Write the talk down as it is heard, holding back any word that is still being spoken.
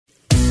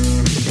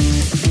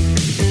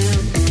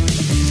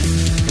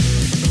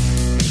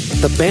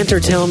The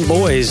Bantertown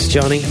Boys,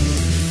 Johnny,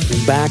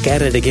 back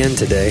at it again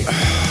today.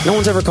 No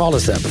one's ever called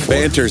us that before.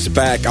 Banter's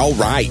back. All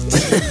right.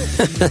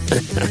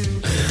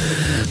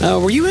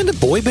 Were you into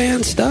boy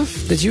band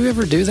stuff? Did you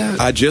ever do that?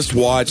 I just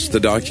watched the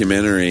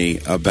documentary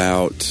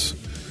about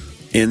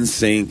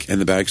NSYNC and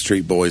the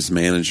Backstreet Boys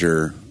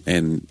manager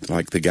and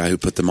like the guy who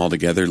put them all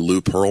together,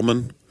 Lou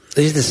Pearlman.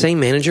 Is he the same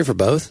manager for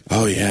both?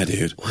 Oh, yeah,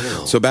 dude.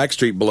 Wow. So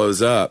Backstreet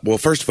blows up. Well,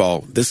 first of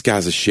all, this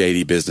guy's a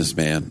shady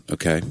businessman,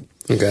 okay?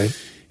 Okay.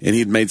 And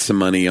he'd made some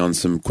money on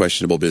some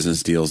questionable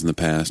business deals in the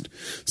past.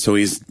 So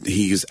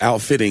he's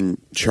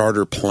outfitting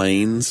charter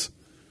planes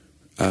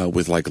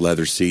with like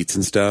leather seats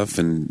and stuff,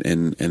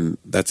 and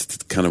that's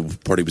the kind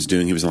of part he was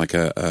doing. He was in like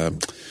the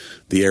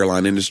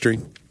airline industry,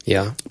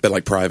 Yeah. but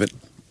like private.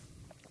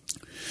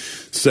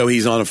 So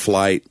he's on a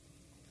flight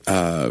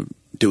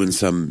doing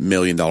some $1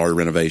 million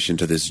renovation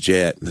to this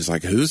jet, and it's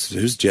like, whose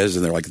jet is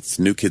in there? Like, it's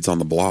New Kids on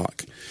the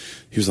Block.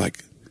 He was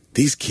like,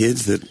 these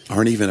kids that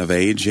aren't even of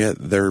age yet,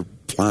 they're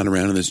flying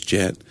around in this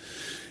jet.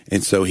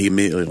 And so he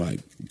immediately like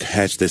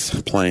hatched this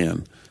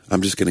plan.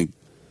 I'm just going to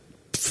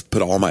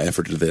put all my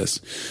effort into this.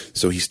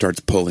 So he starts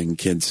pulling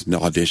kids and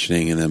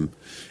auditioning them,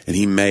 and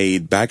he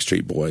made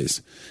Backstreet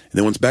Boys. And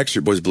then once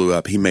Backstreet Boys blew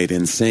up, he made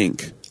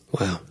NSYNC.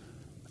 Wow.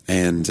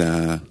 And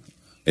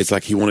it's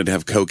like he wanted to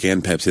have Coke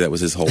and Pepsi. That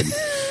was his whole.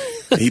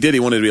 He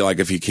wanted to be like,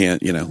 if you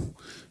can't, you know,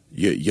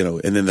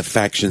 and then the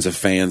factions of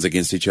fans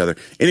against each other.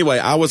 Anyway,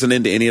 I wasn't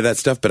into any of that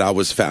stuff, but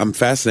I'm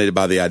fascinated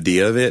by the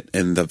idea of it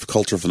and the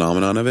cultural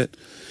phenomenon of it.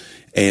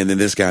 And then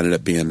this guy ended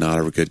up being not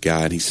a good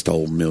guy, and he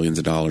stole millions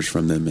of dollars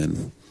from them.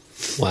 And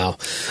wow.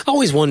 I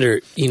always wonder,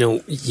 you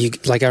know,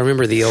 I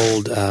remember the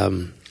old,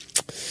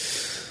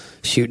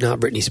 not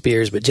Britney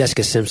Spears, but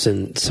Jessica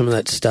Simpson, some of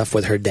that stuff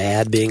with her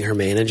dad being her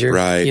manager.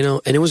 Right. You know,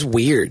 and it was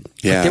weird.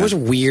 Yeah. Like, there was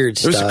weird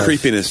stuff. There was a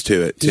creepiness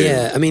to it, too.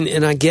 Yeah. I mean,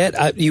 and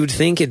you would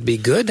think it'd be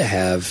good to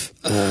have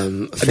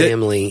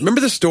family. Remember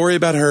the story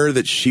about her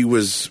that she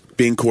was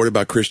being courted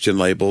by Christian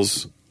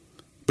labels,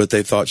 but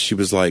they thought she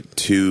was like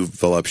too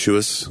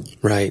voluptuous?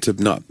 Right. I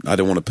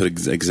don't want to put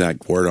an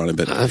exact word on it,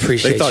 but I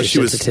appreciate they thought she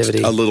your was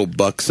sensitivity. a little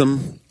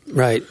buxom.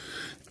 Right.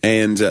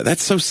 And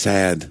that's so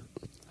sad.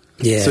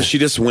 Yeah. So she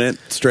just went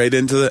straight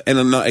into the, and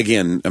I'm not,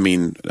 again, I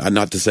mean,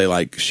 not to say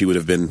like she would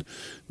have been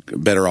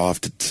better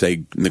off to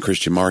say in the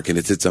Christian market.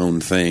 It's its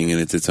own thing and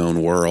it's its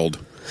own world.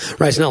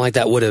 Right. It's not like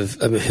that would have,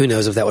 I mean, who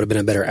knows if that would have been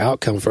a better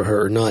outcome for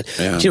her or not.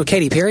 Yeah. You know,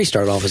 Katy Perry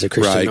started off as a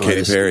Christian Right,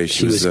 artist. Katy Perry.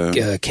 She was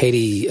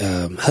Katie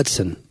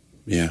Hudson.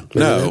 Yeah.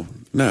 Remember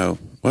No.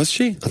 Was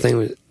she? I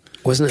think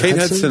wasn't it Kate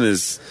Hudson? Hudson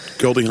is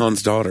Goldie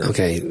Hawn's daughter.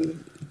 Okay.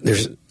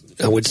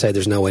 I would say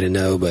there's no way to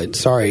know, but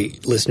sorry,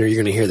 listener,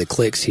 you're going to hear the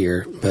clicks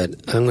here, but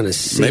I'm going to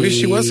see. Maybe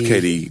she was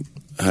Katie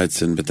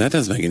Hudson, but that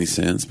doesn't make any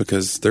sense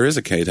because there is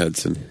a Kate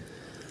Hudson. Maybe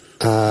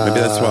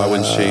that's why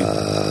when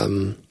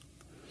she.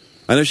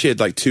 I know she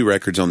had like 2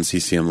 records on the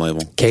CCM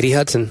label. Katie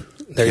Hudson.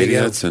 There Katie you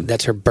go. Hudson.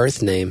 That's her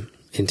birth name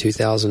in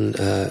 2000.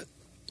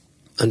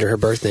 Under her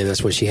birth name,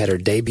 that's when she had her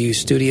debut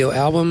studio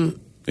album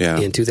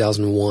in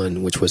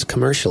 2001, which was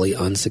commercially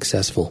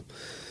unsuccessful,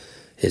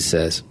 it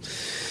says.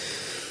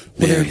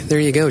 Well, there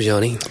you go,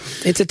 Johnny.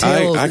 It's a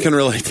tale. I can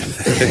relate to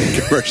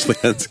the commercially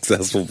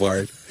unsuccessful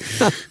part.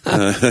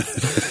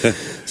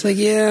 It's like,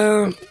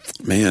 yeah,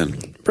 man,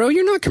 bro,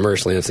 you're not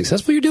commercially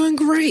unsuccessful. You're doing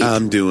great.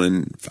 I'm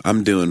doing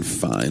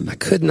fine. I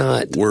could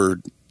not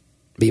Word.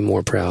 be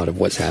more proud of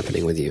what's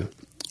happening with you.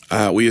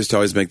 We used to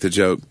always make the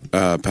joke,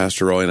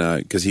 Pastor Roy and I,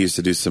 because he used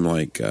to do some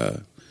like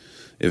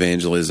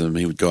evangelism.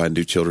 He would go out and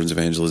do children's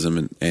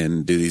evangelism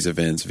and do these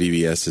events,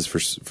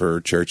 VBSs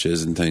for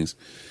churches and things.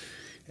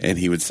 And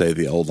he would say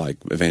the old like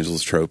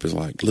evangelist trope is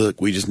like,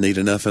 look, we just need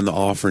enough in the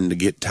offering to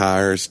get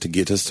tires to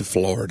get us to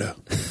Florida.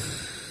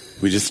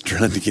 We just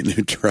trying to get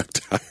new truck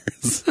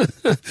tires.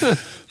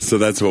 So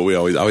that's what we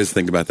always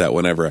think about that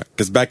whenever,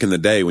 because back in the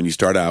day when you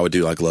started, I would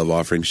do like love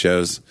offering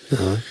shows.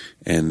 Uh-huh.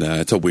 And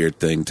it's a weird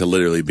thing to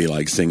literally be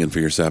like singing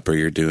for your supper.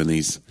 You're doing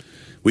these.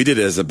 We did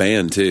it as a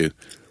band too.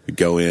 We'd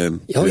go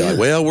in. Oh, be yeah. like,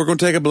 well, we're going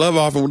to take a love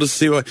off and we'll just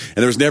see what. And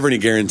there was never any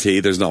guarantee.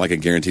 There's not like a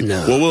guarantee.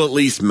 No. Well, we'll at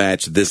least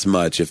match this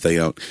much if they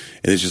don't.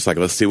 And it's just like,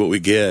 let's see what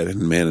we get.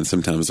 And man, and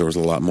sometimes there was a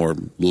lot more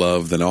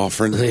love than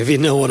offering. If you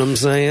know what I'm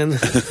saying, I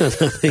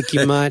think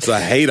you might. It's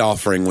a hate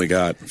offering we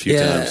got a few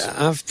times.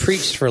 Yeah, I've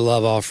preached for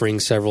love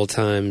offerings several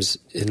times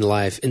in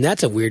life. And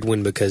that's a weird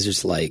one because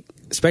it's like,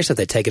 especially if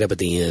they take it up at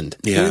the end.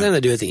 Yeah. Anything they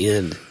do at the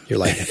end, you're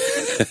like,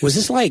 was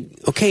this like,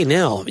 okay,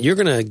 now you're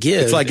going to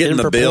give It's like getting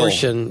in the bill.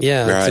 proportion.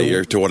 Yeah.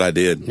 Right, to what I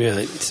did.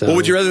 Yeah. So, Well,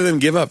 would you rather them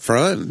give up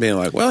front? Being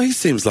like, well, he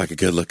seems like a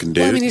good-looking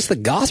dude. Well, I mean, it's the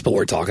gospel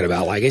we're talking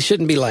about. Like, it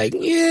shouldn't be like,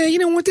 yeah, you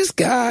know what, this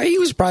guy, he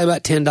was probably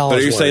about $10 But are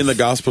you worth. saying the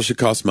gospel should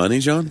cost money,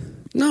 John?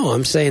 No,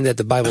 I'm saying that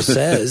the Bible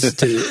says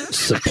to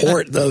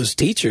support those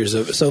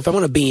teachers. So if I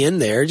want to be in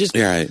there, just,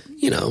 Yeah, right.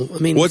 you know, I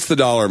mean. What's the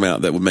dollar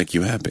amount that would make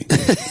you happy?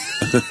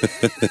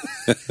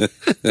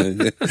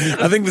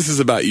 I think this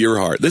is about your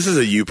heart. This is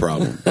a you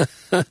problem.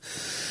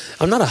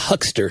 I'm not a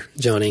huckster,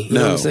 Johnny. You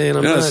know what I'm saying?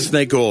 I'm not a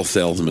snake oil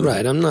salesman.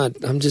 Right.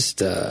 I'm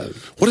just...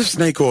 what if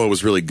snake oil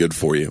was really good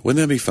for you?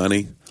 Wouldn't that be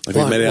funny? Like,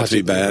 they made it out to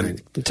be bad?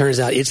 Right. It turns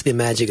out it's the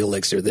magic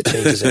elixir that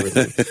changes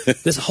everything.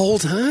 This whole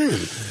time.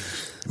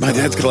 My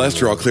dad's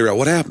cholesterol cleared out.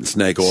 What happened?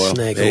 Snake oil.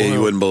 Hey,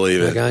 you wouldn't believe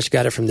it. Oh my gosh,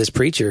 got it from this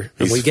preacher.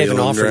 And we gave an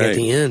offering at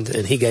the end,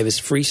 and he gave us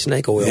free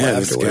snake oil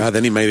afterwards. This guy,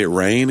 then he made it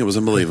rain. It was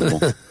unbelievable.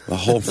 The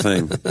whole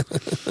thing.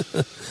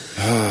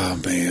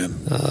 Oh,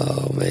 man.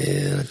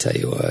 I tell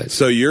you what.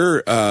 So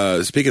you're,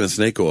 speaking of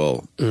snake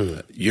oil,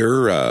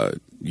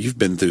 you've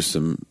been through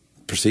some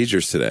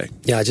procedures today.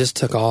 Yeah, I just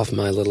took off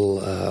my little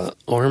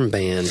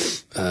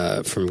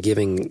armband from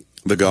giving...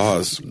 The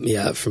gauze.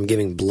 Yeah, from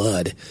giving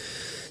blood.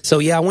 So,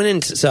 yeah,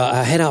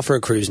 I head out for a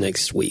cruise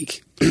next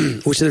week,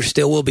 which there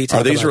still will be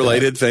talk about. Are these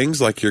related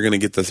things? Like you're going to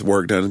get this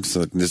work done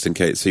just in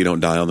case so you don't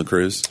die on the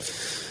cruise?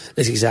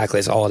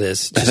 That's all it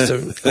is.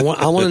 I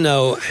want to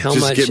know how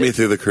much... Just get me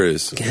through the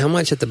cruise. How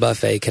much at the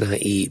buffet can I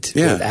eat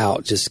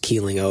without just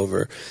keeling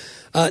over?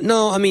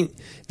 No, I mean,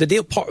 the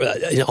deal,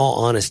 in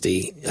all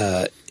honesty...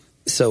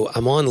 so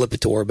I'm on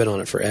Lipitor, been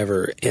on it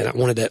forever, and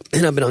I've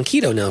been on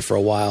keto now for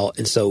a while,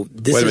 and so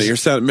this Wait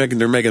a minute,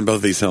 they're making both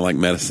of these sound like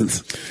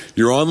medicines.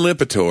 You're on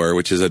Lipitor,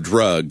 which is a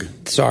drug.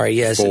 Sorry,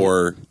 yes.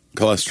 For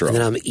cholesterol. And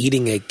then I'm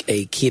eating a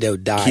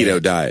keto diet.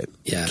 Keto diet.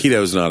 Yeah.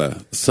 Keto is not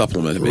a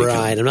supplement.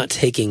 Right. I'm not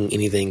taking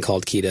anything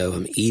called keto.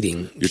 I'm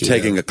eating You're keto.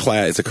 Taking a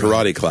class. It's a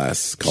karate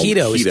class called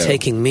keto. Keto is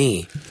taking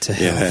me to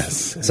health.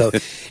 Yes. So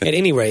at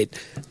any rate,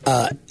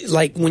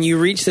 like when you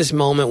reach this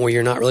moment where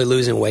you're not really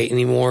losing weight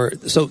anymore.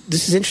 So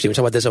this is interesting. We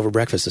talked about this over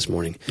breakfast this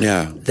morning.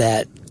 Yeah.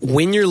 That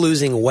when you're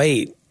losing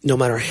weight, no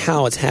matter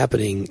how it's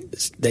happening,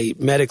 they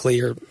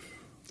medically are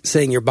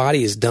saying your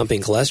body is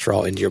dumping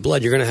cholesterol into your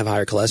blood. You're going to have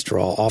higher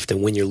cholesterol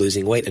often when you're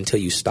losing weight until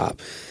you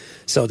stop.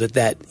 So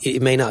that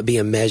it may not be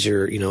a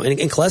measure, and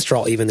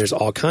cholesterol even, there's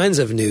all kinds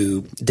of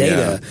new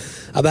data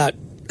about,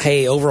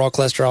 hey, overall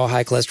cholesterol,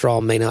 high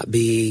cholesterol may not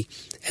be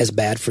as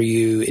bad for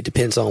you. It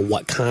depends on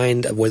what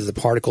kind of, whether the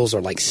particles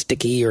are like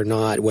sticky or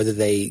not, whether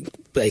they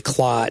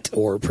clot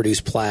or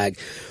produce plaque.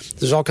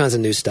 There's all kinds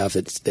of new stuff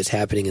that's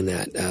happening in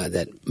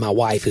that my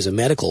wife is a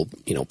medical,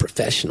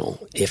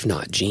 professional, if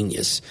not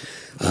genius.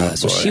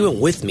 So she went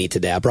with me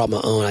today. I brought my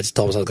own. I just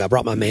told myself, I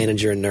brought my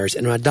manager and nurse,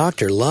 and my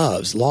doctor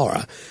loves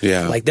Laura.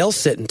 Yeah. Like they'll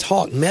sit and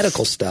talk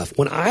medical stuff.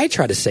 When I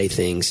try to say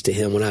things to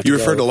him, when I have you to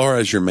refer to Laura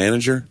as your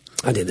manager?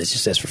 I did this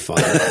just for fun.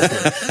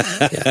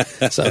 Yeah.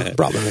 So I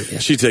brought my. Yeah.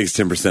 She takes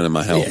 10% of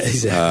my health. Yeah,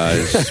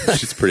 exactly.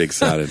 She's pretty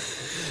excited.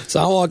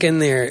 So I walk in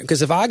there,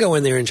 because if I go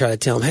in there and try to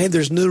tell him, hey,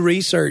 there's new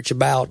research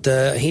about,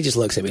 he just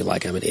looks at me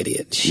like I'm an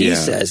idiot. She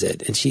says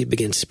it, and she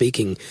begins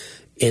speaking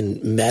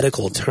in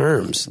medical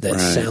terms that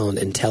sound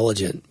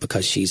intelligent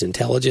because she's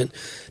intelligent.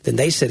 Then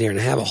they sit here and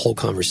have a whole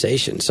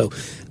conversation. So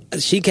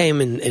she came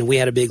and we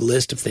had a big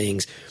list of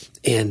things.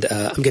 And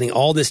I'm getting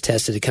all this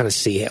tested to kind of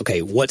see,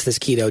 okay, what's this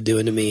keto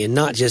doing to me? And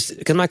not just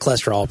because my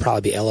cholesterol will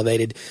probably be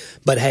elevated,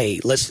 but hey,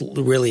 let's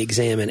really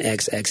examine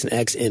X, X, and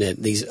X in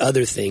it. These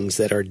other things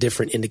that are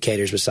different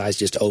indicators besides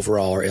just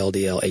overall or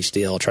LDL,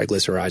 HDL,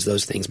 triglycerides,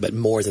 those things, but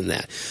more than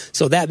that.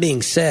 So that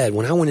being said,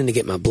 when I went in to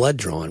get my blood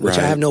drawn, which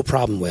I have no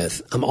problem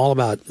with, I'm all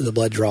about the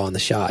blood draw and the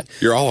shot.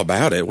 You're all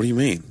about it? What do you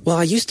mean? Well,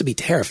 I used to be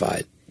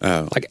terrified.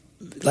 Oh.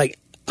 Like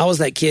I was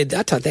that kid,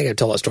 I think I've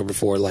told that story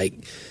before, like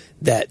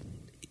that.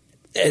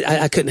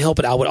 I couldn't help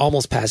it. I would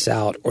almost pass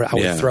out or I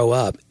would throw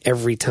up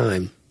every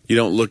time. You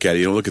don't look at it.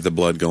 You don't look at the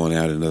blood going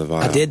out into the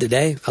vial. I did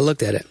today. I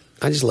looked at it.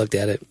 I just looked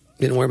at it.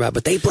 Didn't worry about it.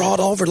 But they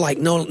brought over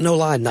no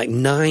lie, like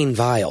 9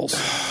 vials.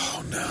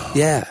 Oh, no.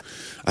 Yeah.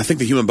 I think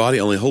the human body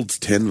only holds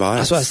 10 vials.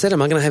 That's what I said.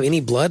 Am I going to have any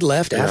blood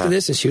left after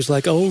this? And she was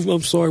like, oh,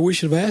 I'm sorry. We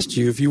should have asked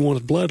you if you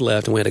wanted blood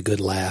left. And we had a good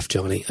laugh,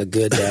 Johnny. A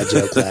good dad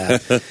joke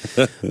laugh.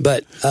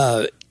 But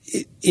at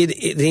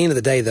the end of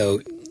the day, though,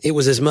 it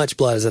was as much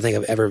blood as I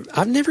think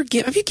I've never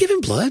given. Have you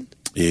given blood?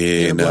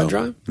 Yeah, blood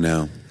drive?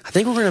 No. I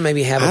think we're going to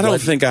maybe have I don't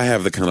think I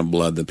have the kind of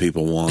blood that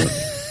people want.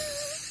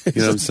 You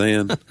know what I'm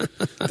saying?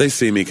 They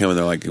see me coming,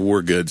 they're like,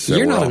 we're good. So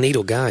you're not a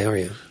needle guy, are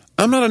you?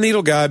 I'm not a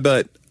needle guy,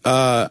 but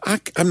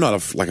I'm not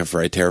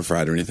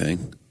terrified or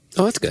anything.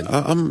 Oh, that's good.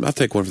 I'll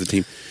take one for the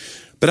team.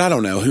 But I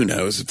don't know. Who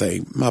knows if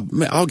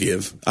I'll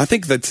give. I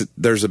think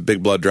there's a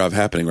big blood drive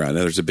happening right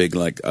now. There's a big,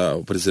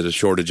 what is it, a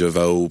shortage of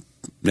O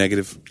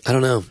negative? I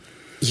don't know.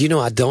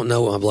 I don't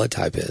know what my blood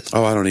type is.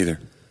 Oh, I don't either.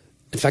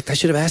 In fact, I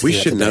should have asked We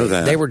should know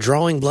that. They were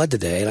drawing blood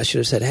today, and I should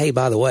have said, hey,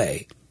 by the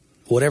way,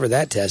 whatever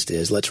that test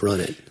is, let's run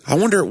it. I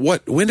wonder,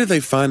 when did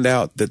they find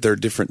out that there are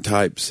different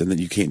types and that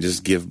you can't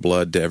just give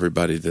blood to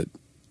everybody that...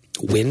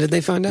 When did they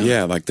find out?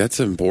 Yeah,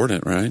 that's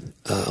important, right?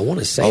 I want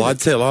to say...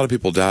 I'd say a lot of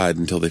people died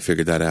until they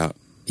figured that out.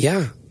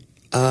 Yeah.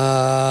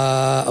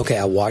 Okay,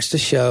 I watched the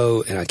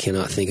show, and I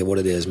cannot think of what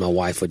it is. My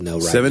wife would know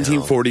right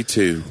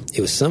 1742. now. 1742.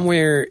 It was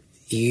somewhere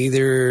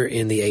either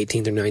in the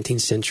 18th or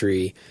 19th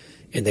century,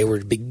 and they were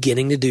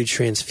beginning to do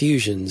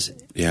transfusions.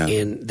 Yeah.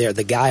 And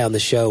the guy on the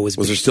show was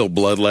there still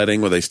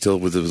bloodletting? Was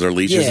there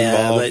leeches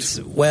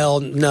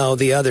involved? No,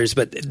 the others,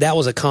 but that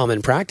was a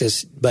common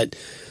practice. But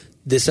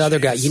this other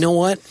guy, you know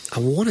what? I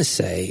want to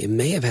say it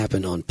may have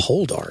happened on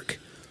Poldark,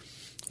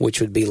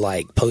 which would be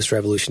like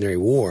post-Revolutionary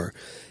War.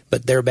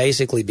 But they're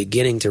basically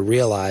beginning to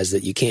realize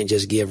that you can't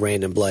just give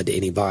random blood to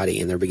anybody,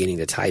 and they're beginning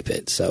to type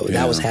it. So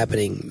that was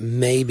happening.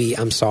 Maybe,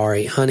 I'm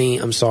sorry, honey,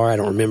 I'm sorry, I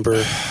don't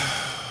remember.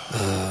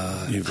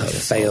 I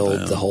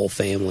failed the whole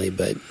family.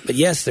 But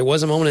yes, there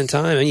was a moment in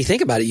time. And you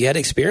think about it, you had to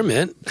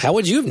experiment. How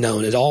would you have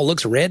known? It all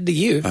looks red to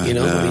you. You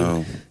know? I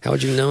mean, how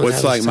would you know? Well,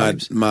 it's like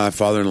my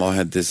father-in-law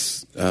had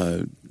this,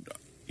 a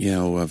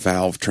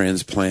valve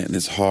transplant in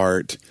his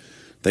heart.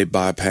 They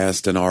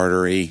bypassed an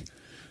artery.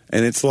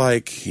 And it's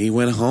like he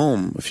went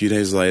home a few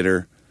days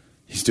later.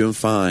 He's doing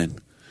fine.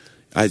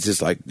 I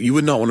just like, you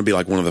would not want to be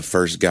like one of the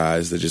first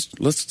guys that just,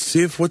 let's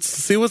see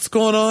what's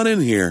going on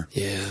in here.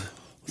 Yeah.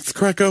 Let's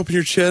crack open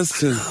your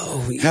chest and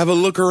have a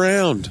look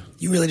around.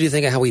 You really do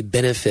think of how we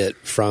benefit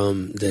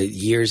from the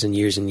years and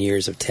years and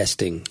years of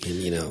testing.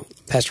 And,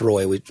 Pastor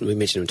Roy, we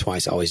mentioned him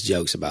twice, always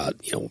jokes about,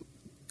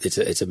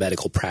 it's a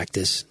medical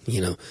practice,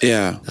 Yeah.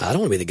 I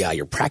don't want to be the guy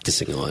you're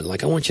practicing on.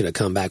 Like, I want you to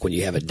come back when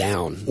you have it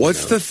down.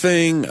 What's the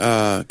thing,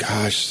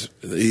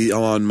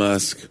 Elon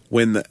Musk,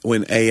 when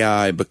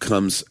AI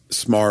becomes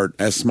smart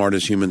as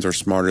humans or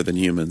smarter than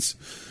humans,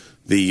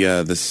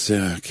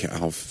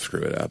 I'll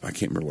screw it up. I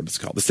can't remember what it's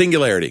called. The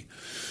singularity.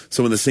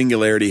 So when the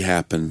singularity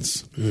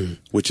happens,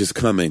 which is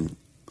coming,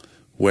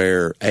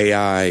 where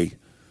AI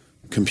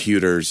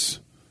computers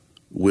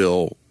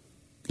will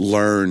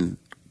learn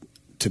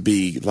to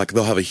be like,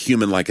 they'll have a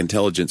human-like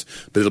intelligence,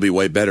 but it'll be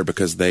way better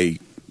because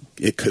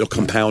it'll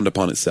compound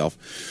upon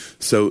itself.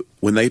 So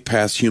when they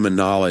pass human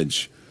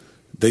knowledge,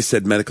 they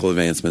said medical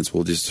advancements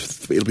it'll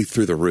be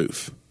through the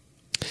roof.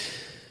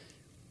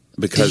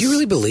 Because do you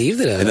really believe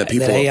that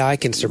AI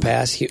can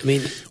surpass?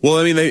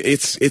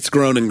 It's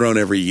grown and grown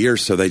every year,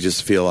 so they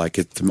just feel like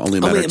it's only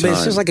a matter of time. But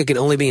it seems like it can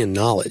only be in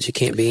knowledge. It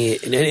can't be,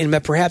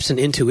 and perhaps an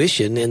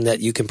intuition, in that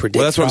you can predict.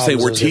 Well, that's what I'm saying.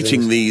 We're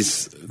teaching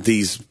these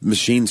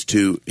machines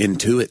to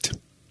intuit.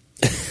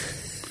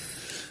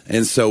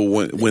 And so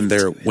when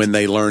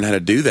they learn how to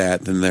do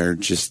that, then they're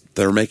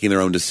making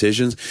their own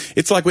decisions.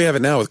 It's like we have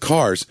it now with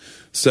cars.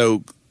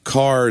 So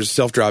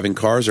self-driving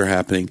cars are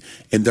happening,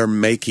 and they're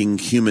making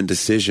human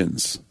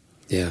decisions.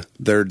 Yeah.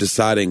 They're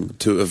deciding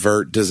to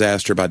avert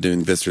disaster by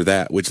doing this or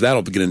that, which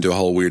that'll get into a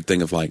whole weird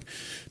thing of like,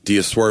 do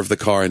you swerve the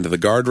car into the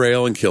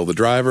guardrail and kill the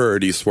driver, or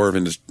do you swerve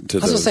into the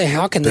I was going to say,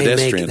 how can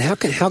pedestrian? how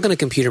can a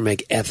computer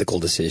make ethical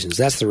decisions?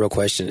 That's the real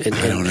question. And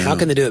I don't know. How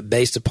can they do it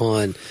based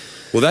upon...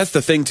 Well, that's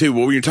the thing, too.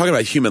 When you're talking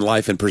about human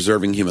life and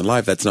preserving human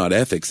life, that's not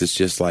ethics. It's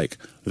just like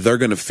they're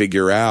going to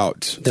figure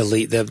out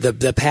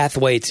the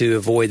pathway to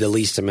avoid the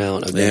least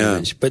amount of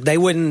damage. But they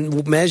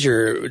wouldn't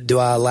measure, do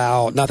I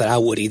allow, not that I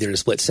would either in a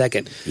split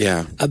second,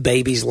 a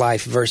baby's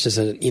life versus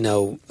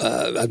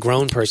a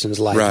grown person's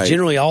life. Right.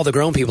 Generally, all the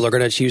grown people are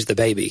going to choose the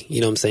baby.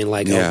 You know what I'm saying?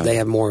 Like, they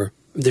have more,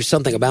 there's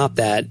something about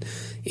that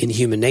in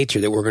human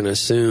nature that we're going to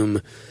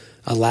assume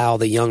allow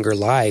the younger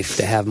life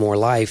to have more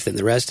life than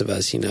the rest of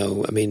us,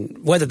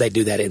 whether they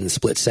do that in a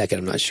split second,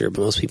 I'm not sure,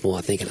 but most people, I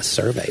think, in a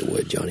survey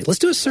would, Johnny. Let's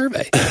do a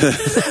survey.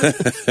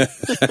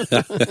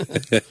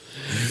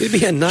 It'd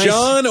be a nice...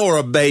 John or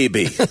a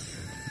baby?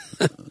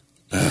 Oh,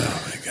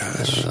 my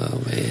gosh.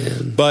 Oh,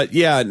 man. But,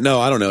 I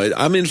don't know.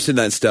 I'm interested in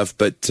that stuff,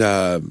 but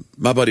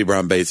my buddy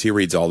Brian Bates, he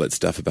reads all that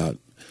stuff about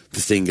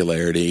the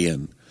singularity,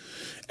 and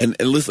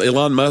listen,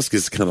 Elon Musk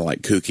is kind of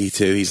like kooky,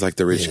 too. He's like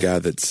the rich guy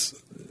that's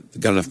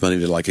got enough money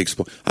to like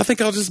explore. I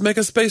think I'll just make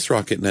a space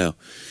rocket now.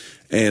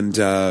 And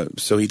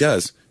so he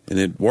does. And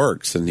it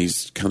works. And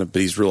but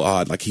he's real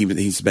odd. Like he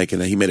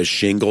made a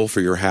shingle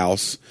for your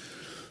house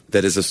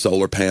that is a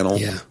solar panel.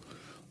 Yeah.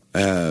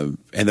 And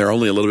they're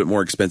only a little bit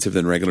more expensive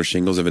than regular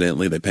shingles,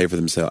 evidently. They pay for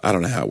themselves. I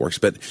don't know how it works,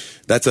 but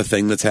that's a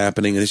thing that's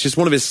happening. And it's just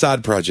one of his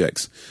side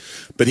projects.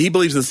 But he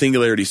believes in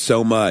singularity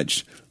so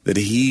much that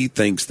he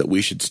thinks that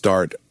we should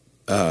start,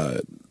 I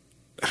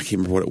can't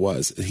remember what it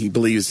was. He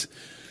believes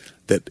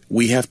that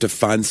we have to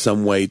find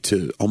some way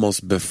to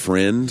almost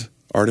befriend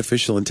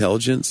artificial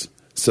intelligence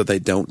so they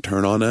don't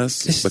turn on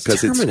us. It's because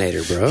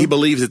Terminator, bro. He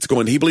believes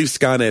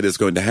Skynet is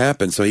going to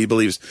happen. So he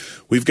believes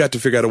we've got to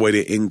figure out a way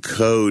to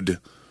encode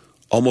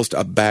almost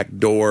a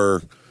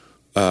backdoor,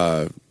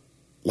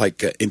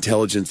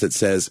 intelligence that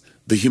says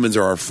the humans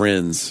are our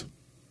friends.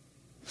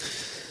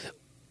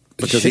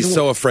 Because he's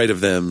so afraid of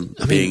them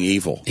being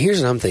evil.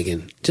 Here's what I'm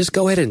thinking. Just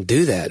go ahead and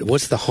do that.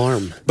 What's the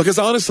harm? Because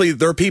honestly,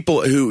 there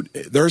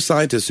are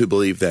scientists who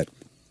believe that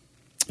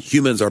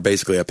humans are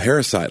basically a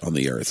parasite on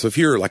the earth. So if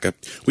you're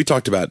we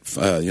talked about,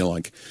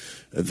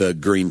 the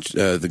green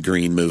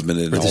movement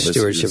and all this. The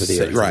stewardship of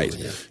the earth.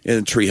 Right.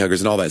 And tree huggers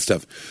and all that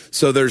stuff.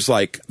 So there's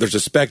a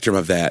spectrum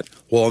of that.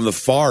 Well, on the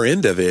far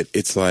end of it,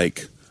 it's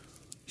like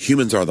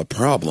humans are the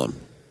problem.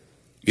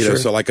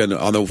 So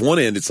on the one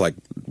end, it's like,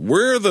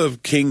 we're the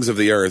kings of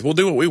the earth. We'll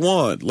do what we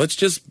want. Let's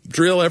just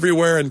drill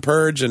everywhere and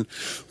purge and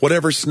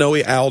whatever,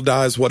 snowy owl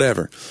dies,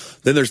 whatever.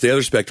 Then there's the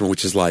other spectrum,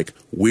 which is like,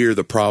 we're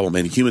the problem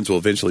and humans will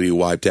eventually be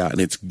wiped out. And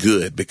it's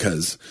good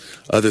because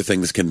other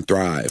things can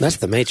thrive. That's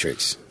the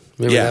Matrix.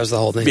 Remember, that was the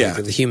whole thing. Yeah.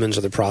 Like, the humans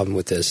are the problem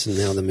with this, and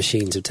now the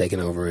machines have taken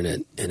over,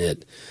 and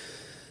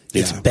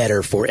it's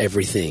better for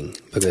everything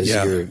because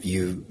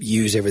you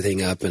use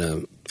everything up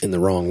in the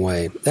wrong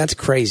way. That's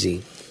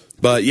crazy.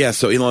 But yeah,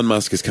 so Elon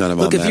Musk is kind of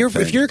on that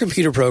thing. If you're a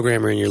computer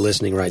programmer and you're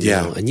listening right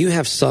now, and you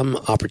have some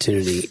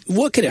opportunity,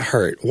 what could it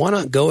hurt? Why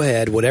not go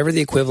ahead, whatever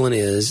the equivalent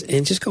is,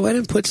 and just go ahead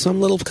and put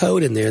some little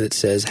code in there that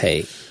says,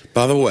 "Hey,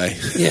 by the way,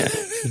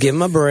 give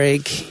them a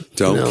break.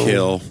 Don't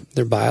kill.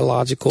 They're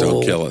biological.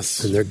 Don't kill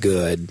us, and they're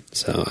good."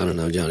 So I don't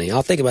know, Johnny.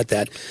 I'll think about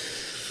that.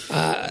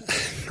 I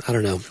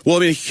don't know. Well, I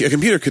mean, a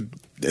computer could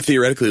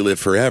theoretically live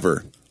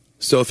forever.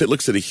 So if it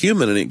looks at a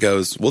human and it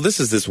goes, "Well, this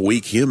is this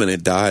weak human.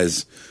 It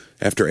dies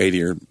after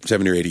 80 or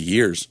 70 or 80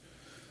 years.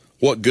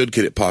 What good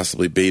could it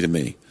possibly be to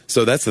me?"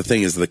 So that's the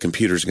thing, is the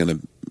computer's going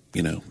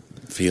to,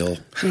 feel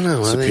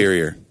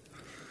superior.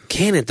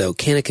 Can it, though?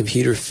 Can a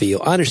computer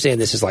feel? I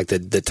understand this is like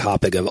the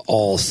topic of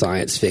all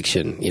science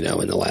fiction, in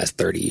the last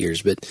 30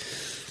 years. But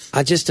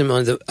I just am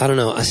I don't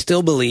know. I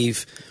still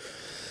believe.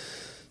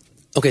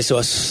 Okay, so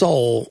a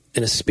soul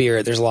and a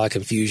spirit, there's a lot of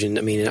confusion.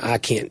 I mean, I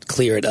can't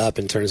clear it up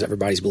in terms of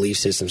everybody's belief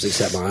systems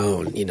except my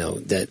own.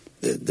 That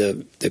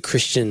the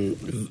Christian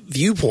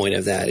viewpoint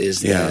of that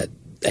is that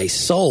a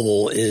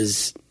soul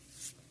is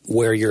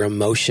where your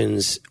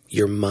emotions,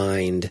 your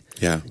mind,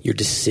 your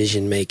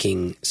decision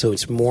making. So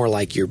it's more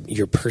like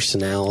your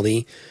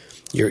personality,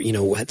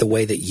 the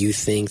way that you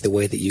think, the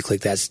way that you click.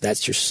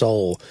 That's your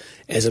soul,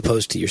 as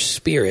opposed to your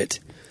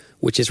spirit,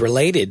 which is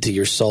related to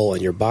your soul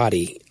and your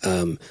body.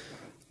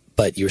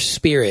 But your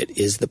spirit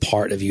is the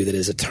part of you that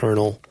is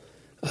eternal.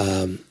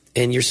 And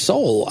your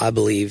soul, I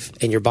believe,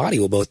 and your body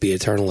will both be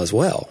eternal as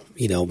well.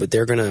 But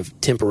they're going to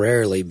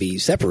temporarily be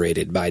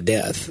separated by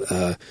death,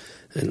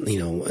 and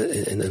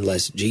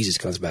unless Jesus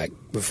comes back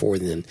before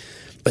then.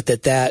 But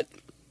that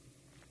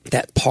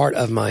part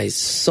of my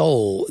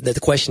soul, that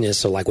the question is,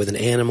 so like with an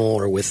animal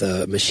or with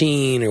a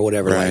machine or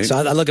whatever. Right. Like, so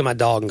I look at my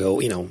dog and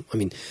go,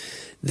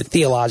 the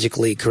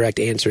theologically correct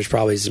answer is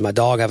probably, does my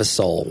dog have a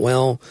soul?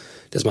 Well,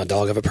 does my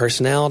dog have a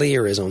personality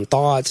or his own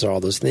thoughts or all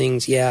those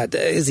things? Yeah.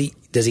 Does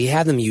he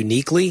have them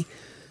uniquely?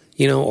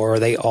 Or are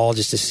they all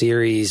just a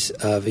series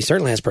of? He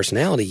certainly has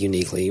personality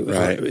uniquely,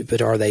 right?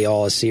 But are they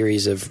all a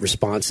series of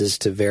responses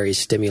to various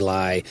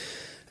stimuli,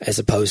 as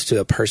opposed to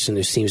a person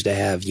who seems to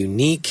have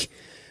unique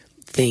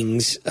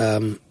things?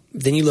 Then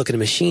you look at a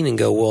machine and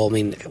go, well, I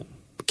mean,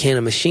 can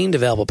a machine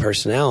develop a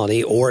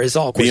personality, or is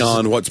all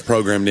beyond what's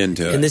programmed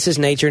into it? And this is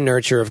nature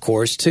nurture, of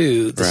course,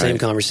 too. The same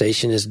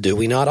conversation is: do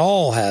we not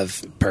all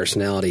have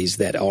personalities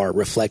that are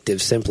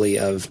reflective simply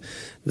of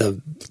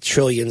the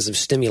trillions of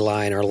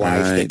stimuli in our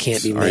life that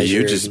can't be measured?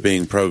 Are you just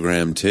being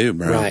programmed too,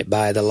 bro? Right,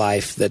 by the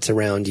life that's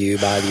around you,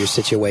 by your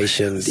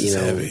situation,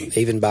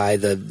 even by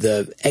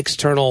the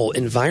external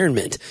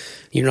environment.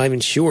 You're not even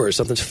sure.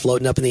 Something's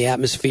floating up in the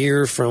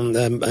atmosphere from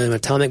an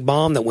atomic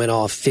bomb that went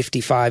off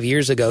 55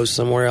 years ago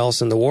somewhere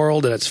else in the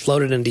world, and it's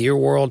floated into your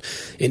world,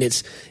 and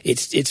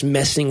it's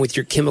messing with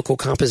your chemical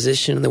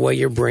composition and the way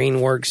your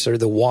brain works, or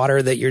the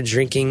water that you're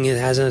drinking. It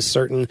has a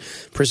certain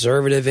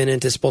preservative in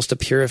it that's supposed to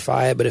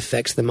purify it, but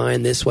affects the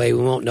mind this way.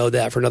 We won't know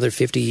that for another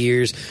 50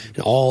 years. And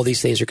all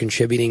these things are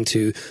contributing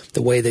to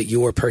the way that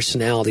your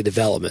personality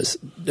develops.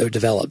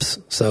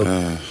 So,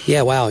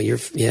 wow,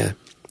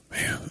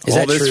 Man,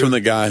 all this true? From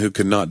the guy who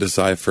could not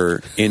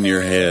decipher in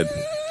your head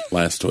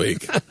last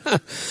week.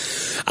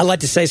 I'd like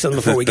to say something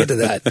before we get to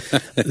that.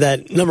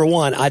 That number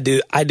one, I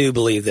do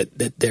believe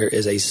that there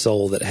is a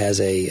soul that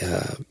has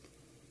a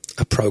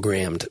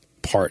programmed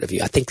part of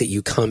you. I think that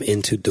you come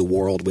into the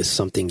world with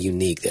something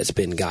unique that's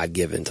been God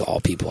given to all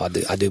people. I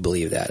do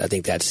believe that. I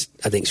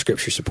think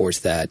Scripture supports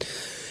that,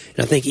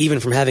 and I think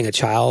even from having a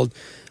child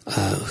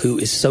who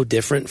is so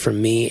different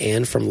from me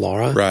and from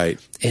Laura. Right.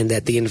 And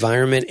that the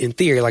environment, in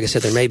theory, like I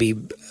said, there may be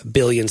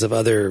billions of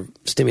other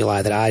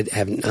stimuli that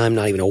I'm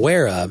not even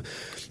aware of.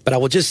 But I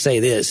will just say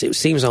this. It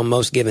seems on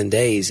most given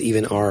days,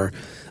 even our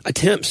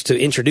attempts to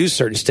introduce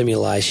certain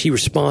stimuli, she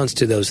responds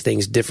to those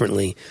things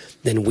differently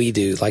than we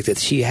do. Like that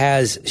she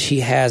has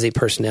a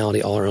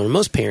personality all her own.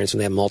 Most parents, when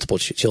they have multiple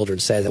children,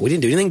 say that we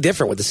didn't do anything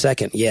different with the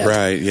second yet.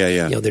 Right,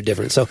 yeah. They're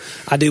different. So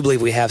I do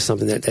believe we have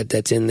something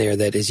that's in there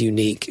that is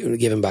unique,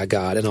 given by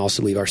God, and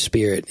also believe our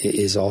spirit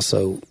is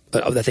also,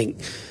 I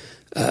think,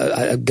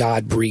 a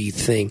God-breathed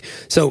thing.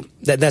 So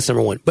that's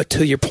number one. But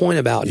to your point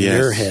about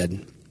your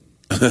head,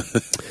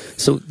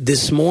 so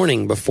this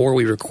morning before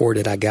we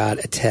recorded, I got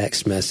a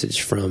text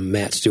message from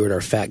Matt Stewart,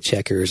 our fact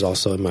checker, who's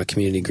also in my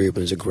community group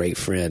and is a great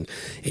friend.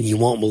 And you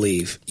won't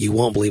believe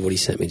what he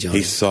sent me, John.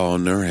 He saw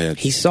Nurhead.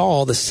 He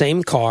saw the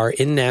same car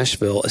in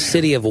Nashville, a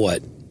city of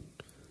what?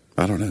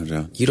 I don't know,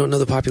 John. You don't know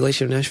the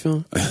population of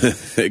Nashville?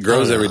 It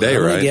grows every day,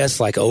 right? I guess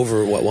like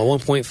over,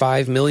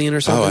 1.5 million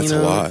or something? Oh, that's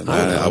a lot.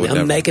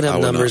 I'm making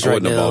up numbers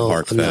right now.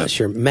 I'm not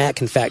sure. Matt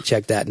can fact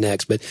check that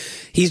next. But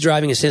he's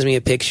driving and sends me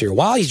a picture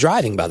while he's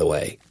driving, by the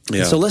way.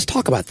 Yeah. So let's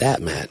talk about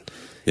that, Matt.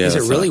 Yeah, is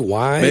it really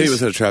wise? Maybe it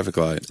was at a traffic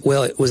light.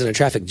 Well, it was in a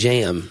traffic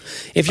jam.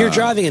 If you're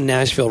driving in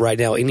Nashville right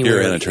now, anywhere,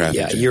 you're in a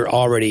traffic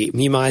jam.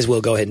 You might as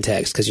well go ahead and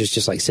text because you're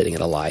just like sitting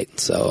at a light.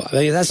 So, I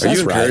mean, that's Are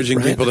you encouraging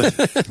right? people to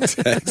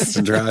text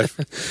and drive?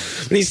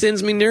 And he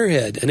sends me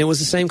Nearhead, and it was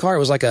the same car. It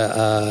was like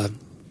I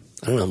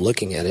don't know, I'm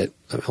looking at it.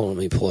 Hold on,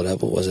 let me pull it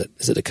up. What was it?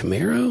 Is it a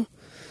Camaro?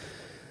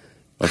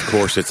 Of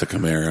course it's a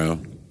Camaro.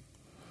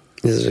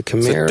 Is it a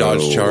Camaro? It's a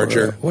Dodge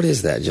Charger. What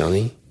is that,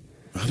 Johnny?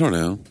 I don't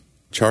know.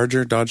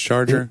 Charger? Dodge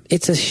Charger?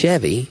 It's a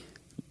Chevy.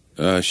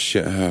 What is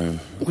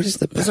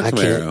the... It's a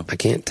Camaro. I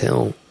can't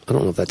tell. I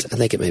don't know if that's... I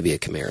think it may be a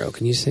Camaro.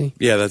 Can you see?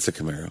 Yeah, that's a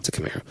Camaro. It's a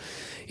Camaro.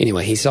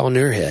 Anyway, he saw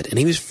Nearhead, and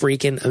he was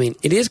freaking... I mean,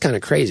 it is kind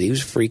of crazy. He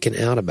was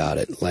freaking out about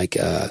it. Like,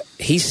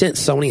 he sent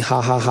so many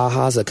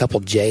ha-ha-ha-has, a couple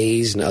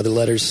J's and other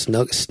letters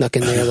snuck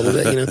in there a little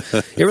bit, you know?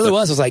 It really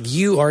was. I was like,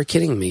 you are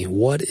kidding me.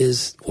 What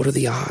are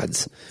the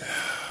odds?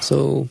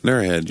 So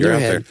Nearhead, you're out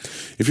there.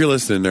 If you're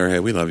listening,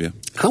 Nearhead, we love you.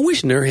 I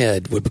wish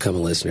Nearhead would become a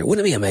listener.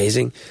 Wouldn't it be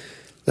amazing?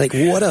 Like,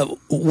 we would have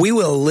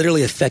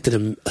literally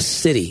affected a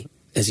city,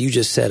 as you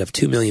just said, of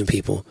 2 million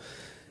people.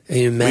 And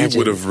imagine, we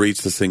would have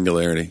reached the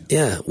singularity.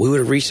 Yeah, we would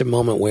have reached a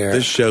moment where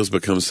this show's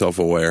become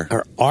self-aware.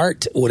 Our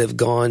art would have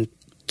gone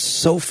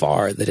so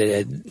far that it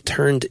had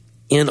turned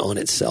in on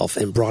itself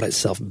and brought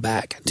itself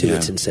back to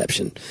its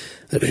inception.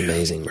 That'd be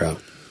amazing, bro.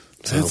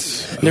 So,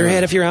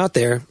 Nearhead, if you're out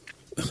there.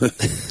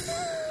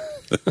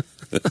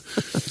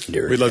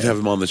 We'd love to have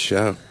him on the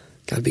show.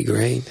 That'd be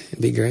great.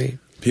 It'd be great.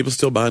 People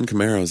still buying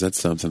Camaros. That's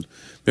something.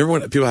 Remember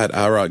when people had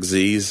IROC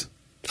Z's?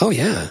 Oh,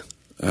 yeah.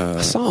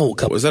 I saw a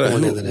couple. Was that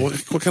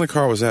what kind of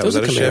car was that? Was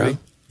that a Chevy?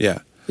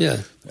 Yeah.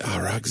 Yeah.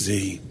 IROC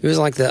Z. It was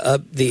like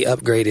the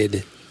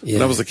upgraded. Yeah.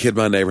 When I was a kid,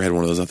 my neighbor had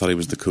one of those. I thought he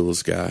was the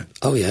coolest guy.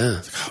 Oh, yeah. I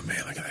was like, oh, man,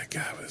 look at that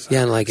guy.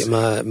 Yeah, and like he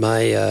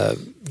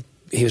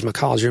was my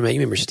college roommate. You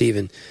remember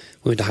Steven?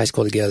 We went to high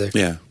school together.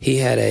 Yeah. He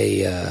had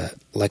it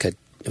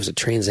was a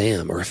Trans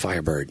Am or a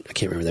Firebird. I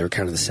can't remember. They were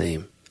kind of the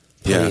same.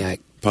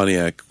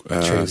 Pontiac.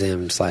 Trans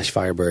Am /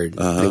 Firebird.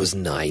 It was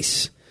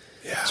nice.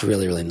 Yeah. It's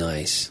really, really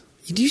nice.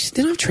 They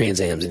don't have Trans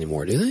Ams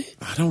anymore, do they?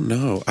 I don't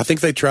know. I think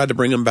they tried to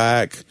bring them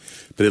back,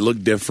 but it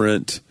looked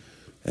different,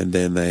 and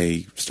then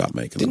they stopped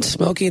making them. Didn't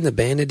Smokey and the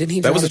Bandit, didn't he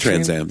That was a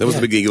Trans Am. That was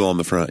the big eagle on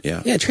the front,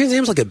 yeah. Yeah, Trans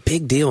Am's like a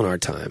big deal in our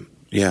time.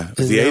 Yeah,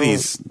 the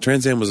 80s,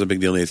 Trans Am was a big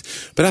deal in the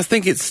 80s. But I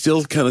think it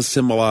still kind of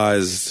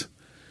symbolized,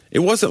 it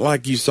wasn't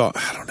like you saw,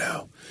 I don't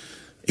know.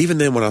 Even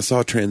then when I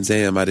saw Trans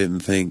Am, I didn't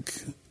think,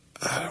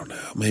 I don't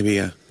know, maybe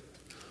You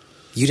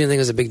didn't think it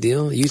was a big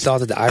deal? You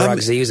thought that the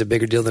IROC Z was a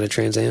bigger deal than a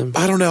Trans Am?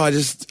 I don't know.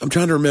 I'm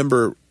trying to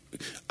remember.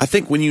 I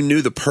think when you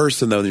knew the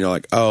person, though, then you're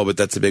like, oh, but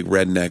that's a big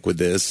redneck with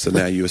this. So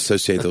now you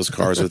associate those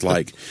cars with,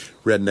 like,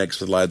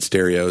 rednecks with loud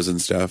stereos and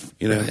stuff,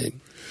 you know? Right.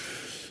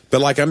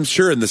 But, like, I'm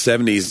sure in the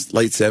 70s,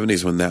 late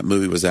 70s, when that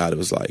movie was out, it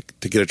was like,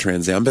 to get a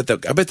Trans Am. I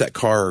bet that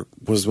car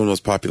was one of the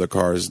most popular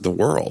cars in the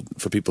world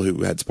for people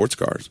who had sports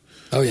cars.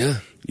 Oh, yeah.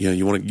 You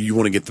know, you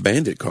want to get the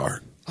Bandit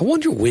car. I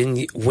wonder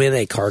when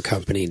a car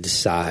company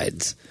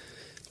decides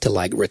to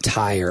like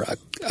retire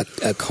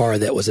a car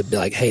that was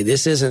like, hey,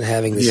 this isn't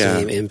having the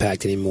same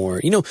impact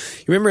anymore. You know,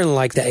 you remember in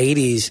like the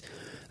 80s,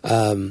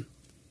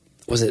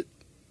 was it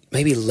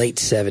maybe late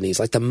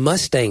 70s? Like the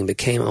Mustang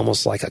became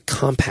almost like a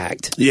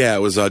compact. Yeah, it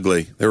was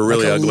ugly. They were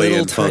really ugly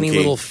and funky. Tiny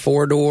little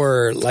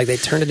 4-door. Like they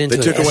turned it into.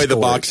 They took away the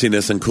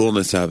boxiness and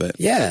coolness of it.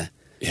 Yeah.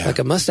 Like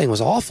a Mustang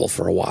was awful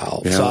for a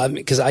while. Yeah. So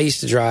because I used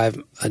to drive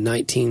a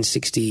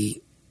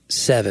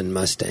 1967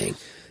 Mustang.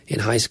 In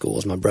high school, it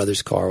was my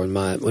brother's car when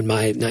my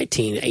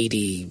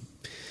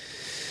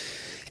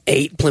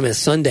 1988 Plymouth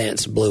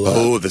Sundance blew up.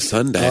 Oh, the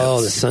Sundance.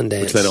 Oh, the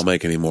Sundance. Which they don't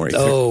make anymore.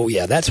 Oh,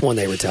 yeah, that's one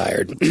they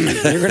retired.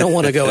 You're going to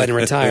want to go ahead and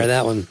retire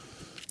that one.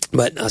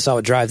 But so I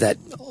would drive that,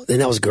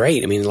 and that was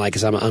great. I mean, like,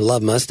 because I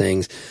love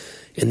Mustangs.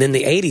 And then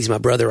the 80s, my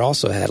brother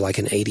also had like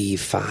an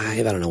 85.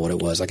 I don't know what it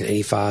was, like an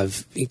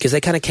 85, because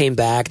they kind of came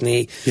back and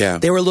they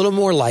were a little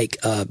more like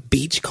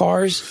beach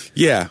cars.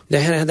 Yeah.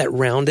 They had that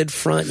rounded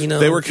front, you know.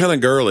 They were kind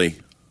of girly.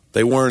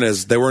 They weren't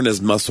as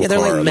muscle. Yeah, they're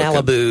like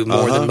Malibu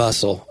more than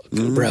muscle,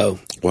 bro.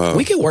 Wow.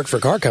 We could work for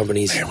car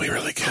companies. Man, we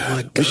really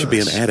could. Oh, we should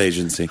be an ad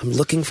agency. I'm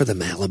looking for the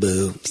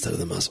Malibu instead of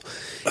the muscle.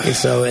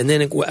 And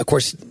then of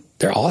course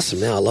they're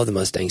awesome now. I love the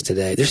Mustangs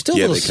today. They're still a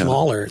little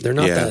smaller. They're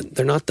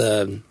not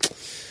the.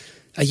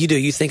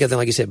 You think of them,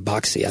 like you said,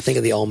 boxy. I think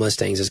of the all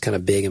Mustangs as kind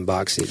of big and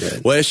boxy.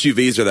 But. Well,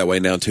 SUVs are that way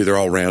now too. They're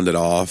all rounded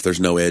off. There's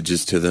no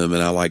edges to them,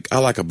 and I like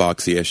a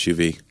boxy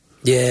SUV.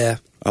 Yeah.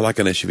 I like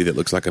an SUV that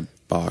looks like a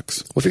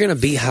box. Well, if you're going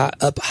to be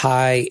up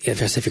high, don't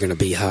drive. If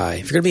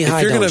you're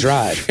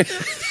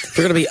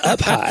going to be up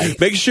high,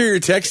 make sure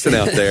you're texting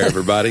out there,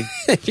 everybody.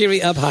 If you're going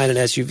to be up high in an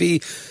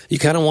SUV, you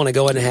kind of want to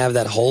go ahead and have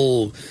that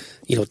whole,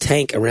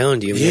 tank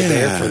around you. You're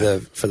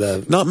there for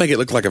the not make it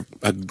look like a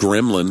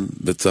gremlin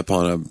that's up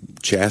on a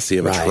chassis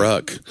of a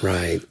truck.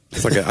 Right.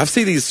 It's like I've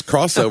seen these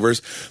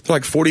crossovers. They're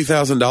like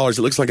 $40,000.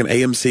 It looks like an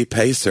AMC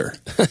Pacer.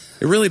 It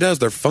really does.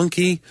 They're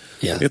funky.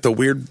 Yeah. They get the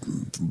weird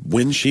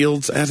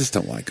windshields. I just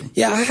don't like them.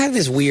 Yeah, I have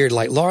this weird,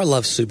 like, Laura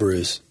loves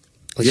Subarus.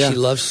 Like she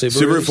loves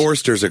Subarus. Subaru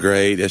Forester's a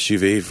great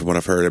SUV from what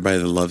I've heard. Everybody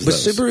loves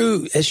those. But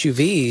Subaru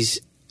SUVs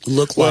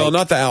look like... Well,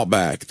 not the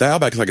Outback. The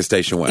Outback is like a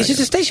station wagon. It's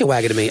just a station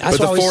wagon to me. That's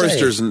but the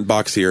Forester's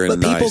boxier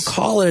and nice. But people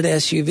call it an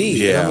SUV.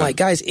 Yeah. And I'm like,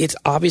 guys, it's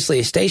obviously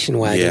a station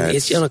wagon. Yeah,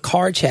 it's in a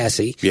car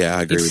chassis. Yeah,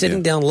 I agree It's with sitting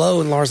you. down low,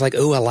 and Laura's like,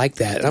 oh, I like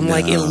that. And I'm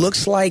like, it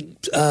looks like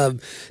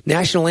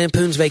National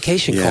Lampoon's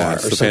Vacation Car or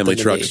it's the something family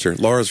to me. truckster.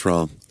 Laura's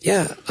wrong.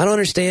 Yeah, I don't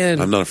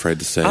understand. I'm not afraid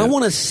to say I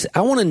want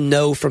to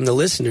know from the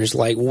listeners,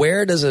 like,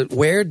 where does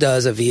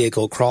a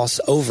vehicle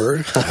cross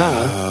over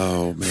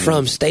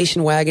from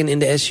station wagon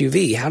into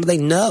SUV? How do they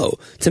know?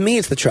 To me,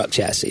 it's the truck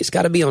chassis. It's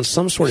got to be on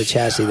some sort of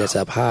chassis that's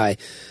up high.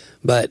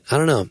 But I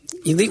don't know.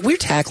 We're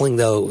tackling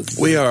though.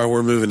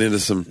 We're moving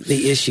into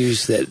the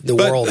issues that the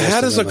world. But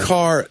how does a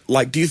car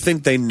like? Do you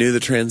think they knew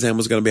the Trans Am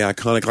was going to be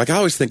iconic? Like I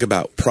always think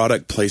about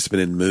product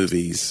placement in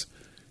movies.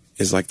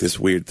 Is like this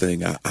weird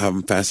thing.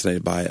 I'm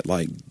fascinated by it.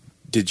 Like,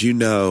 did you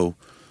know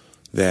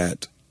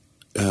that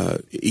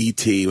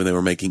E.T., when they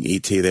were making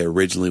E.T., they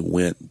originally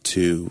went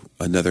to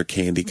another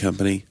candy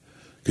company?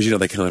 Because,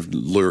 they kind of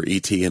lure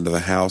E.T. into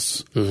the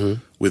house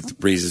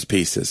with Reese's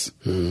Pieces,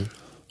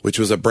 which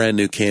was a brand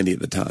new candy at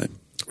the time.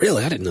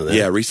 Really? I didn't know that.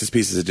 Yeah, Reese's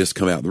Pieces had just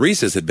come out. The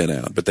Reese's had been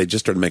out, but they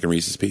just started making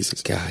Reese's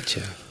Pieces.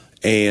 Gotcha.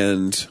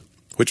 And,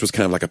 which was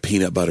kind of like a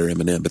peanut butter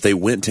M&M. But they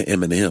went to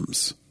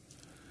M&M's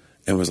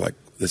and was like,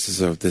 this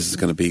is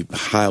going to be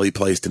highly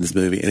placed in this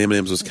movie. And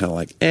M&M's was kind of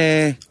like,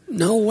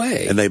 no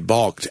way. And they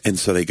balked, and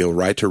so they go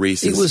right to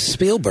Reese's. It was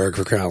Spielberg,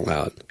 for crying out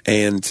loud.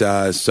 And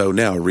so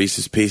now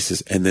Reese's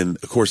Pieces, and then,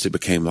 of course, it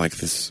became like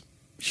this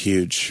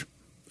huge,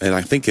 and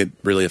I think it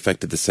really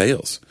affected the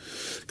sales.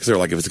 Because they were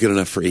like, if it's good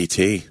enough for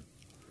E.T.,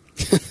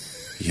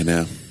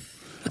 I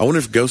wonder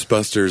if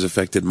Ghostbusters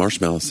affected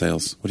Marshmallow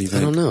sales. What do you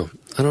think? I don't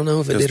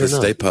know if it did or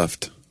not. Stay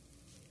Puffed.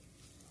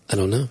 I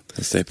don't know.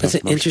 Stay Puffed.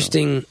 It's an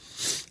interesting...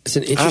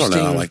 I don't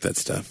know. I like that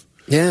stuff.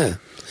 Yeah.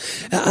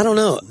 I don't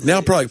know.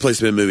 Now product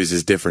placement in movies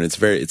is different.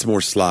 It's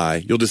more sly.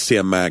 You'll just see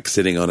a Mac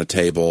sitting on a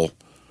table.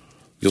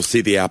 You'll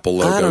see the Apple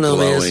logo I don't know,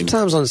 glowing. man.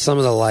 Sometimes on some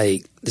of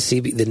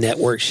the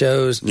network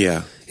shows,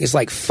 it's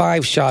like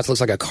 5 shots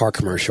looks like a car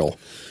commercial.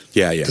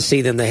 Yeah. To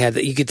see them, they had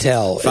that. You could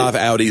tell 5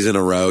 Audis in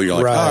a row. You're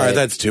like, all right,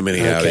 that's too many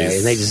Audis.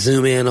 And they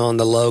zoom in on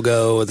the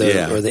logo or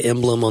the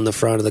emblem on the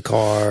front of the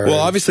car. Well,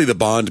 obviously the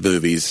Bond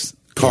movies,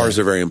 cars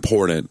are very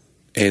important.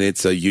 And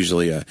it's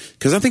usually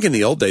because I think in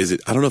the old days,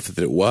 I don't know if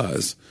it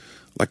was.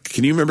 Like,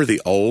 can you remember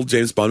the old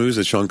James Bond movies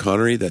with Sean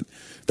Connery that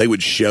they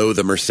would show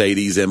the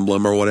Mercedes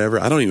emblem or whatever?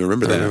 I don't even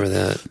remember that. I remember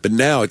that. But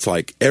now it's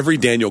like every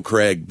Daniel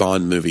Craig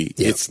Bond movie,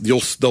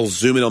 they'll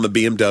zoom in on the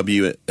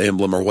BMW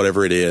emblem or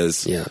whatever it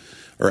is,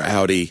 or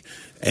Audi,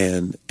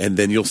 and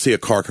then you'll see a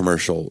car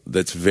commercial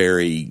that's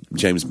very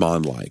James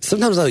Bond like.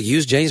 Sometimes they'll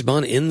use James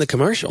Bond in the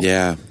commercial.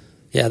 Yeah.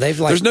 Yeah, they've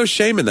there's no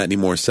shame in that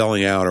anymore,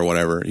 selling out or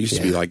whatever. It used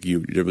to be like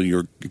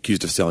you're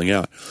accused of selling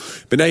out.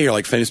 But now you're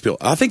like famous people.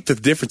 I think the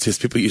difference is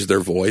people use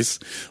their voice.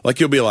 Like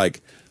you'll be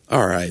like,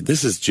 all right,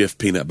 this is Jif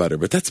Peanut Butter,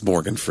 but that's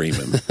Morgan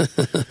Freeman.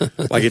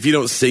 Like if you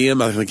don't see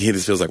him, I think he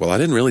just feels like, well, I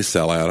didn't really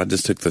sell out. I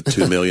just took the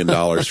 $2 million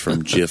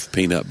from Jif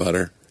Peanut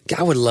Butter.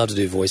 I would love to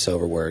do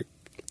voiceover work.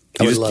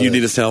 You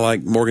need to sound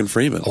like Morgan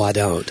Freeman. Oh, I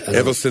don't.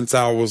 Ever since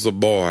I was a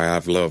boy,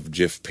 I've loved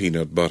Jif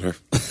Peanut Butter.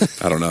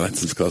 I don't know.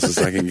 That's as close as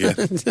I can get.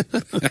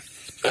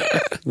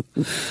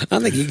 I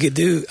think you could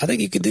do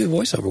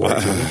voiceover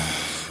work.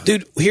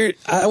 Dude, here,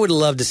 I would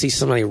love to see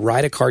somebody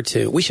write a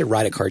cartoon. We should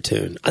write a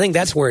cartoon. I think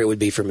that's where it would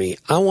be for me.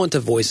 I want to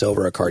voice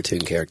over a cartoon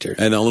character.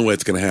 And the only way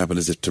it's going to happen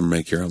is to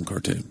make your own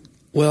cartoon.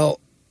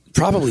 Well,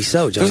 probably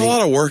so, Johnny. There's a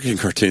lot of work in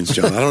cartoons,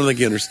 John. I don't think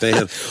you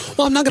understand.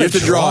 Well, I'm not going to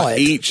draw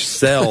each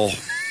cell.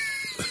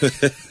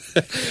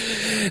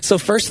 So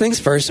first things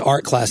first,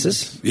 art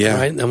classes. Yeah.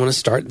 Right? I want to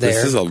start there.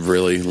 This is a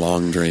really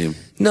long dream.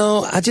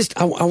 No,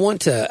 I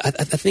want to, I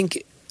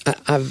think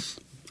I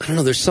don't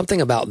know, there's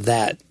something about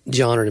that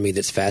genre to me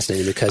that's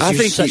fascinating because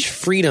you have such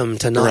freedom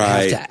to not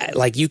have to,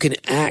 like you can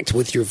act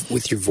with your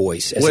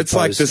voice. Well, it's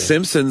like The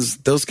Simpsons,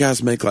 those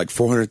guys make like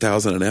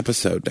 $400,000 an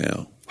episode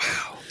now.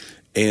 Wow.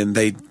 And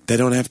they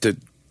don't have to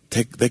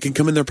they can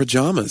come in their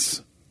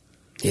pajamas.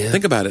 Yeah.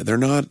 Think about it. They're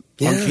not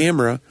on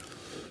camera.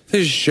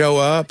 They just show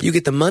up. You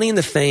get the money and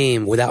the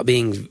fame without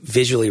being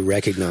visually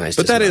recognized.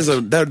 But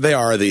they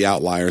are the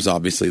outliers,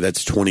 obviously.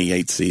 That's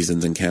 28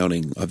 seasons and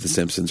counting of The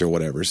Simpsons or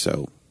whatever.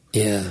 So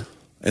yeah.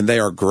 And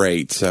they are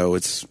great. So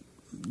it's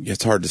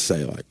hard to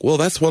say, like, well,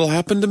 that's what'll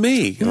happen to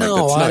me.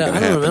 No, I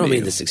don't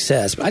mean the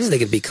success, but I just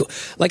think it'd be cool.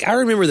 Like, I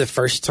remember the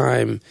first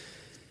time,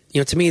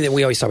 to me, that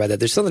we always talk about that.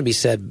 There's something to be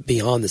said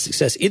beyond the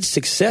success. It's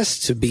success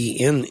to be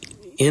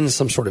in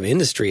some sort of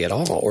industry at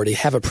all, or to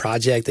have a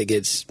project that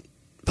gets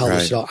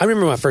published at all. I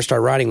remember when I first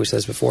started writing, we said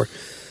this before,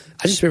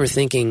 I just remember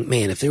thinking,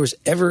 man, if there was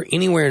ever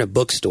anywhere in a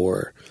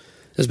bookstore,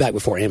 it was back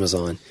before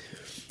Amazon,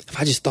 if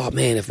I just thought,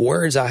 man, if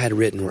words I had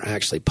written were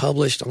actually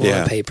published on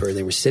paper and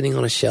they were sitting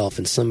on a shelf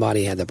and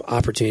somebody had the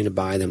opportunity to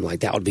buy them,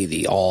 like that would be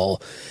the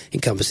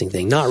all-encompassing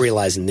thing. Not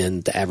realizing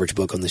then the average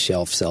book on the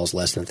shelf sells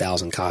less than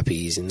 1,000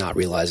 copies and not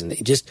realizing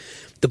that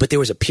but there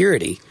was a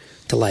purity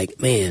to like,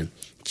 man,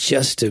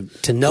 just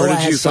to know. Where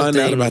did you find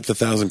out about the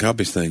 1,000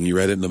 copies thing? You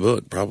read it in the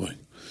book, probably.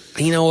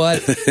 You know what?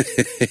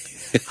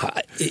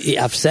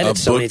 I've said it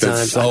so many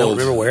times. I don't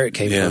remember where it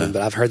came from,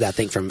 but I've heard that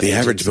thing from the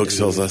average book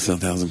sells less than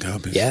 1,000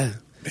 copies. Yeah,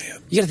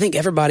 man. You got to think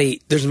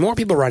there's more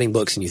people writing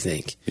books than you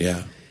think.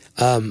 Yeah.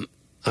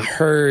 I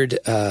heard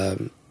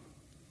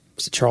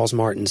Charles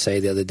Martin say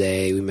the other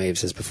day, we may have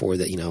said this before,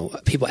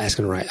 that people ask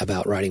him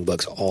about writing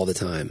books all the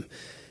time,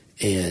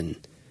 and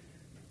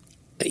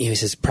he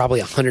says probably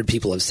 100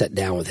 people have sat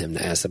down with him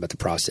to ask about the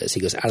process. He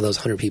goes, out of those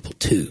 100 people,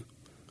 2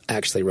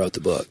 actually wrote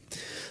the book.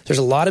 There's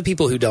a lot of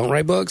people who don't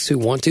write books who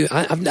want to.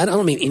 I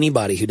don't mean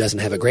anybody who doesn't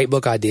have a great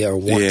book idea or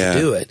want to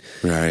do it.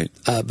 Right.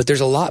 But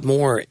there's a lot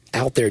more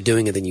out there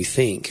doing it than you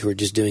think, who are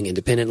just doing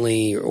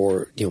independently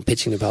or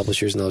pitching to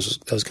publishers and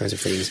those kinds of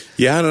things.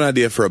 Yeah, I had an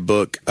idea for a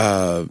book,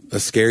 a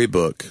scary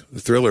book, a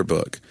thriller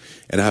book,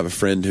 and I have a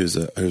friend who's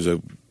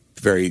a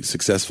very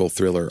successful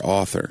thriller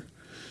author,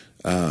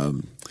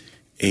 and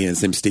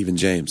his name's Stephen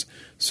James.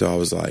 So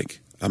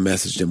I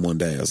messaged him one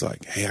day. I was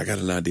like, "Hey, I got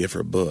an idea for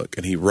a book,"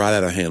 and he right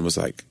out of hand was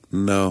like,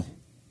 "No,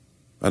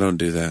 I don't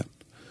do that.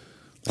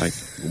 Like,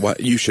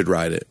 what? You should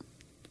write it."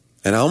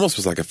 And I almost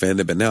was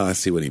offended, but now I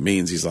see what he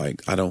means. He's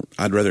like,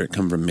 I'd rather it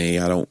come from me.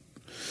 I don't,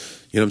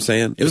 you know what I'm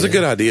saying? It was a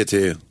good idea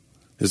too.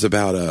 It was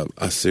about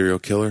a serial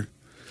killer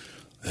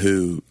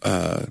who,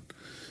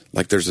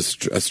 there's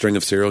a string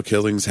of serial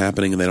killings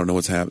happening and they don't know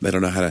what's happening. They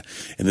don't know how to,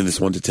 and then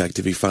this one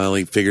detective, he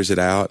finally figures it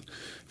out.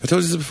 Have I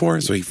told you this before?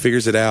 So he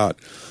figures it out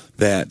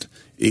that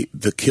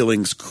the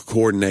killings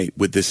coordinate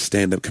with this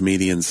stand-up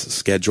comedian's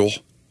schedule.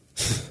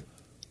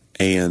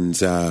 And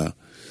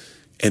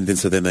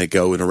then they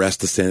go and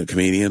arrest the stand-up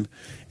comedian,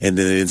 and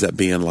then it ends up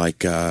being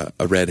like a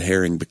red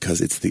herring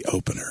because it's the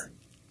opener.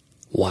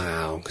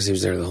 Wow, because he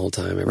was there the whole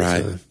time, every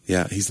time.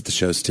 Yeah, he's at the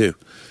shows too.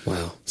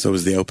 Wow. So it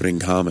was the opening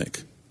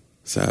comic.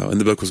 So,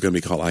 and the book was going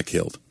to be called I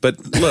Killed. But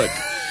look,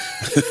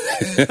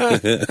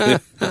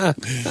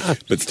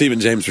 but Stephen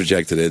James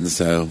rejected it, and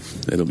so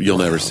you'll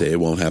never see it. It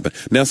won't happen.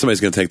 Now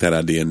somebody's going to take that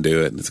idea and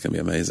do it, and it's going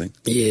to be amazing.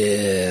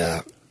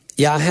 Yeah.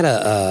 Yeah, I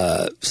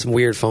had some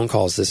weird phone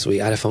calls this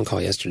week. I had a phone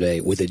call yesterday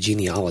with a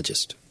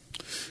genealogist.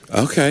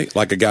 Okay,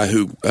 like a guy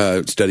who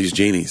studies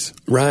genies.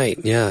 Right,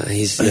 yeah.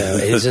 It's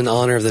in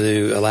honor of the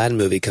new Aladdin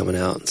movie coming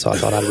out, so I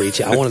thought I'd reach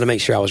out. I wanted to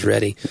make sure I was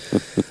ready.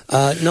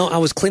 No, I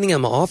was cleaning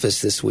out my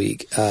office this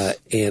week,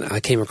 and I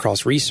came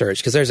across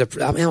research, because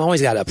I've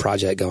always got a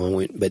project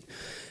going, but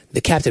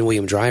the Captain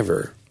William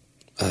Driver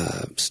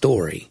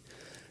story,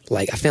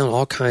 I found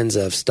all kinds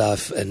of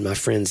stuff, and my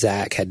friend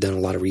Zach had done a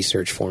lot of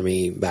research for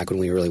me back when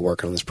we were really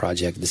working on this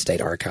project, the state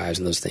archives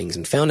and those things,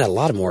 and found out a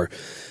lot of more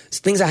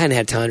things I hadn't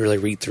had time to really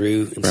read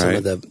through, and some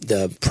of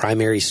the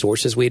primary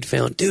sources we had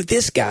found. Dude,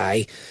 this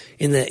guy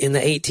in the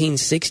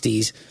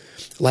 1860s,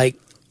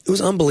 it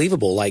was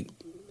unbelievable.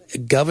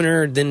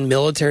 Then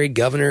military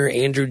governor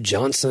Andrew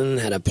Johnson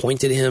had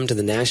appointed him to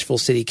the Nashville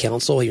City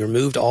Council. He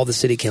removed all the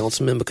city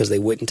councilmen because they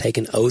wouldn't take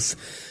an oath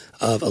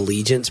of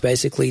allegiance,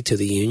 basically, to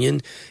the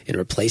Union, and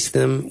replaced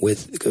them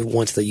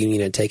once the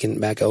Union had taken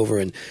back over.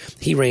 And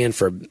he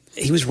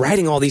was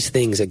writing all these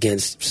things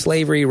against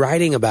slavery,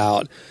 writing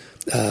about,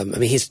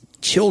 his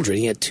children.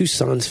 He had 2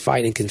 sons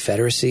fighting in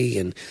Confederacy,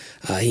 and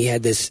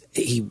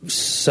he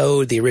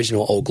sewed the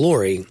original Old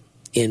Glory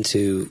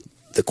into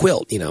the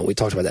quilt. We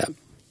talked about that.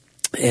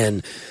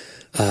 And,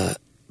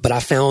 but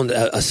I found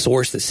a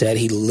source that said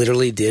he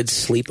literally did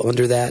sleep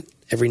under that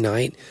every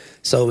night.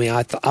 So,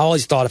 I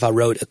always thought if I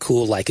wrote a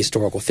cool,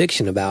 historical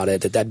fiction about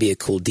it, that'd be a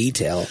cool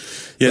detail.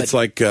 Yeah, it's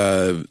like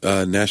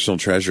National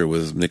Treasure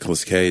with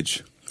Nicolas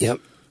Cage. Yep.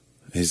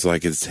 He's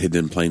it's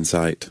hidden in plain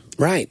sight.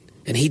 Right.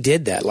 And he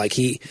did that.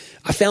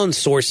 I found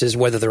sources,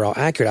 whether they're all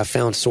accurate, I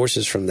found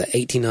sources from the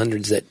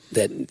 1800s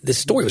that this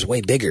story was way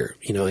bigger,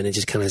 and it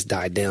just kind of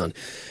died down.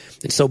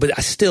 And so, but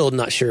I still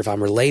not sure if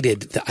I'm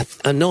related.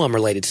 I know I'm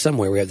related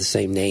somewhere. We have the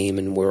same name,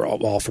 and we're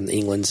all from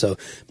England. So,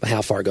 but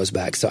how far it goes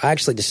back. So I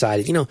actually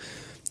decided,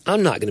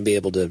 I'm not going to be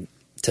able to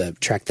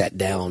track that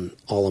down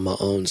all on my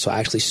own. So I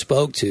actually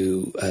spoke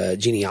to a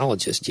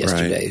genealogist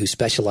yesterday who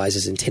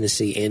specializes in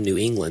Tennessee and New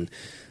England,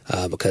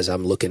 because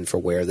I'm looking for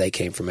where they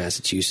came from,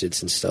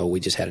 Massachusetts. And so we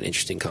just had an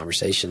interesting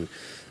conversation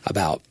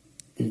about,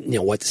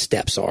 what the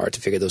steps are to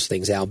figure those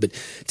things out. But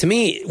to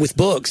me, with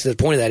books, the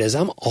point of that is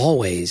I'm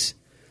always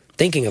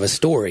thinking of a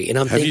story, and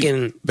Have you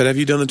done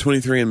the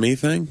 23andMe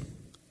thing?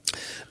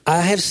 I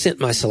have sent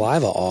my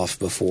saliva off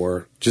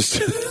before, just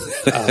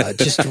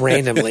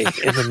randomly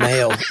in the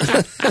mail.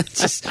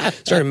 Just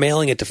started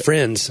mailing it to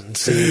friends. And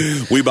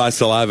see.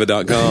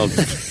 WeBuySaliva.com.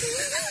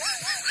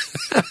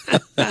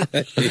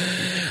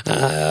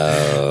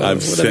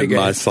 I've sent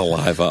my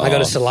saliva off. I go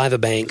to Saliva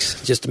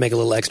Banks just to make a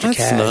little extra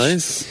cash. That's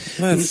nice.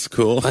 That's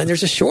cool. And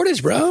there's a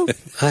shortage, bro.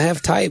 I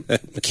have type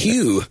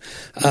Q.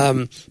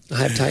 I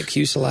have type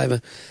Q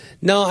saliva.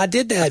 No, I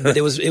did that, but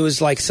it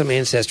was like some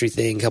ancestry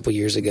thing a couple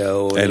years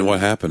ago. And what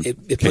happened?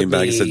 It came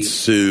back and said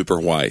super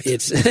white.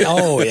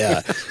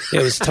 Yeah.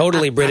 It was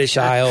totally British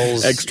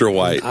Isles. Extra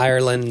white.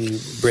 Ireland,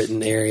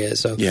 Britain area.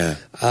 So yeah.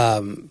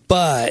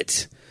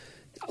 But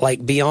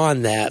like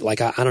beyond that,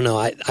 like I don't know,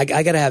 I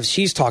got to have.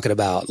 She's talking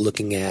about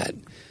looking at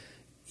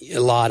a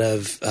lot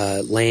of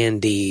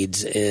land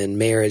deeds and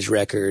marriage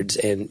records,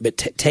 but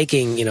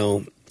taking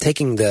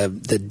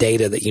the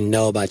data that you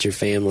know about your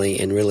family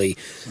and really,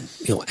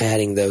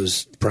 adding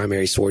those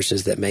primary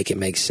sources that make it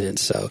make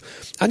sense. So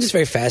I'm just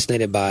very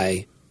fascinated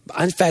by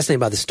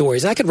the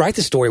stories. I could write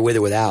the story with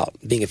or without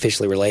being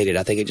officially related.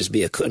 I think it'd just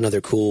be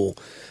another cool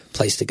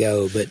place to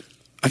go. But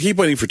I keep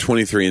waiting for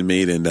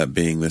 23andMe to end up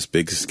being this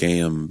big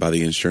scam by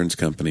the insurance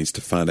companies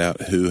to find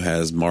out who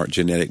has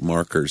genetic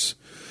markers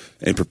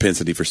and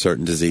propensity for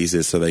certain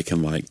diseases, so they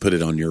can put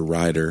it on your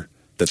rider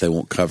that they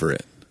won't cover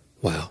it.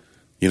 Wow.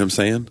 You know what I'm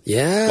saying?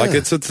 Yeah. Like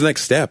it's the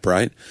next step,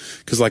 right?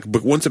 Because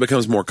once it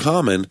becomes more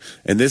common,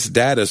 and this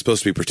data is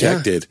supposed to be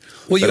protected.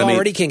 Yeah. Well, you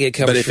already can get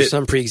coverage for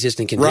some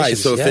pre-existing conditions. Right.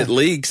 So if it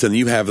leaks and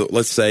you have,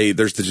 let's say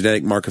there's the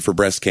genetic marker for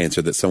breast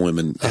cancer that some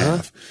women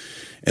have.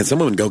 And some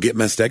women go get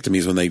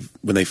mastectomies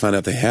when they find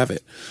out they have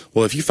it.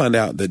 Well, if you find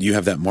out that you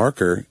have that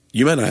marker,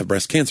 you might not have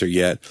breast cancer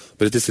yet,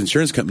 but if this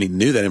insurance company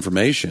knew that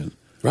information,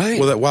 right?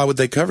 Well, why would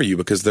they cover you?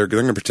 Because they're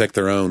going to protect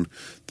their own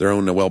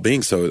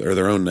well-being, or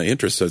their own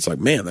interests. So it's like,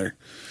 man,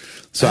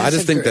 So I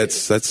just think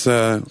that's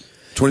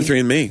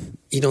 23andMe.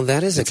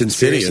 That is a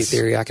conspiracy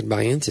theory I could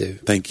buy into.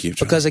 Thank you,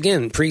 John. Because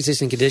again,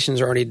 pre-existing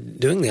conditions are already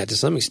doing that to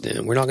some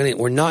extent. We're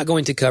not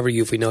going to cover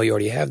you if we know you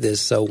already have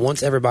this. So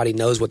once everybody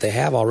knows what they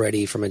have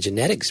already from a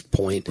genetics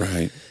point,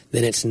 right,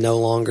 then it's no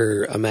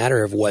longer a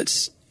matter of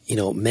what's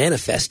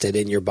manifested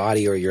in your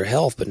body or your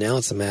health, but now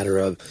it's a matter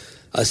of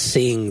us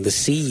seeing the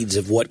seeds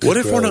of what could What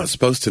if grow. we're not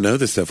supposed to know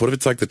this stuff? What if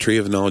it's like the tree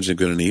of knowledge of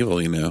good and evil,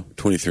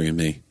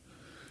 23andMe?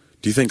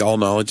 Do you think all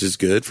knowledge is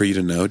good for you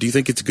to know? Do you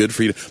think it's good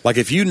for you to,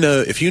 if you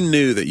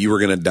knew that you were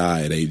going to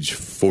die at age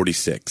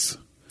 46?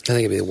 I think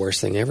it'd be the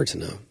worst thing ever to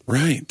know.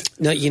 Right.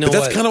 No, but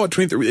that's kind of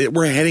what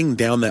we're heading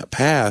down that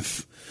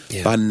path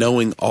by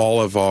knowing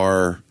all of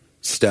our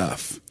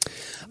stuff.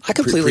 I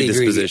completely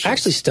agree. I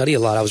actually study a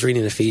lot. I was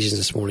reading Ephesians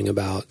this morning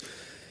about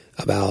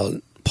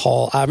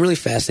Paul. I'm really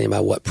fascinated by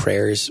what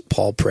prayers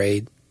Paul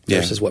prayed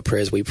versus what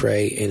prayers we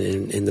pray.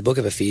 And in the book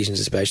of Ephesians,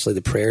 especially,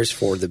 the prayers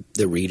for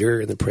the reader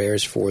and the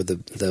prayers for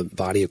the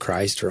body of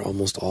Christ are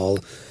almost all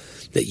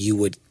that you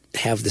would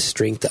have the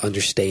strength to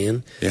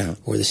understand,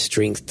 or the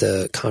strength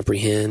to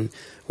comprehend,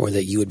 or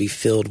that you would be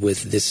filled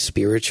with this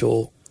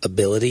spiritual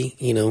ability,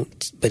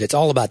 but it's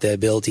all about the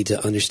ability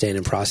to understand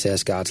and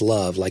process God's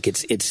love.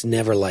 It's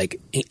never I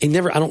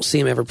don't see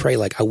him ever pray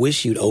I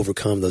wish you'd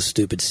overcome those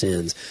stupid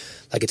sins.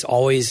 It's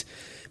always,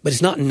 but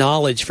it's not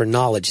knowledge for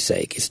knowledge's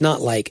sake. It's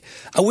not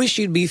I wish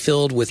you'd be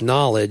filled with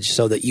knowledge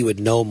so that you would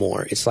know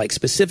more. It's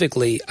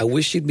specifically, I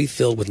wish you'd be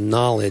filled with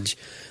knowledge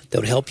that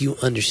would help you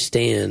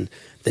understand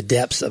the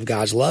depths of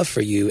God's love for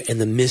you and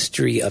the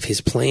mystery of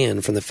his plan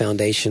from the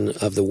foundation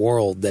of the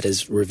world that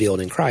is revealed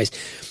in Christ.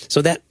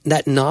 So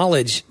that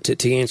knowledge,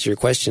 to answer your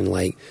question,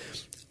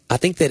 I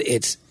think that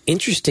it's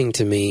interesting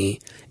to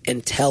me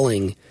and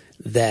telling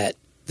that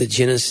the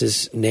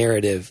Genesis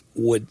narrative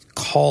would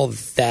call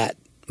that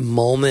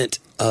moment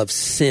of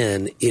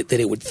sin, that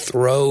it would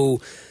throw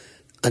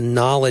a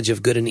knowledge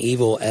of good and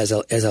evil as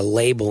a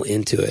label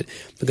into it.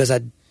 Because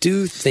I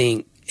do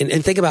think,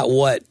 and think about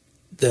what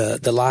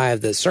the lie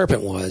of the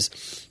serpent was.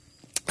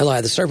 The lie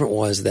of the serpent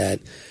was that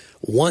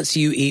once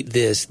you eat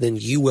this, then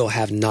you will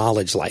have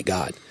knowledge like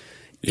God.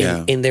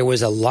 Yeah. And there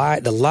was a lie.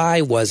 The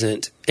lie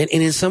wasn't, and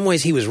in some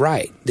ways he was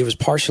right. It was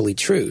partially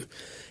true.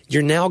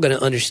 You're now going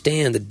to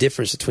understand the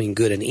difference between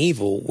good and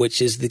evil,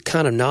 which is the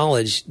kind of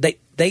knowledge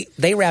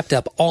they wrapped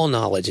up all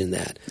knowledge in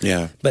that.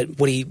 Yeah. But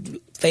what he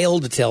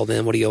failed to tell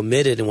them, what he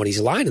omitted and what he's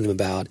lying to them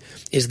about,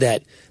 is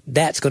that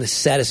that's going to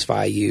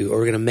satisfy you,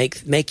 or going to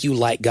make you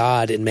like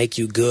God and make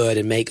you good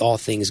and make all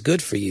things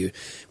good for you.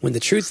 When the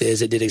truth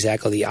is, it did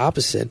exactly the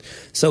opposite.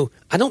 So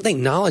I don't think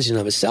knowledge in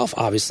and of itself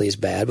obviously is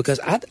bad, because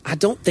I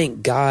don't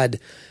think God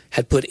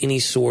had put any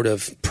sort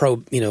of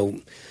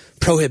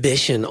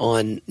prohibition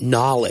on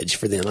knowledge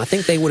for them. I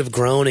think they would have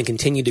grown and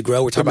continued to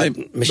grow. We're talking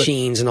about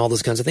machines and all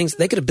those kinds of things.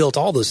 They could have built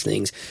all those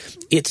things.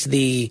 It's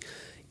the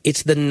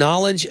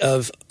knowledge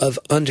of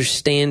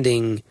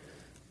understanding,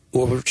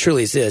 or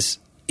truly is this,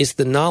 it's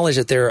the knowledge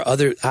that there are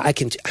other, how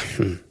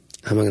am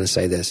I going to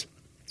say this?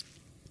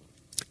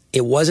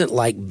 It wasn't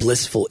like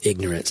blissful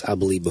ignorance, I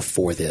believe,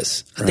 before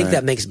this. I think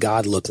that makes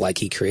God look like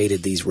he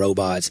created these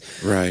robots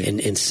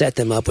and set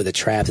them up with a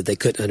trap that they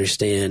couldn't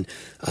understand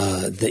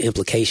the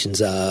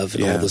implications of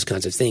and all those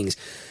kinds of things.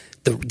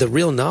 The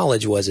real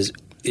knowledge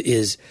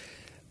is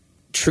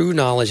true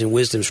knowledge and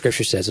wisdom,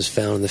 Scripture says, is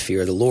found in the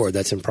fear of the Lord.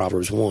 That's in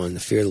Proverbs 1.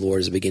 The fear of the Lord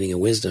is the beginning of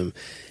wisdom.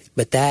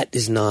 But that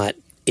is not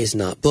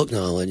book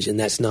knowledge, and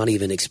that's not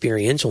even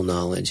experiential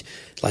knowledge.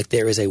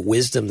 There is a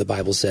wisdom, the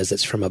Bible says,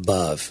 that's from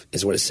above,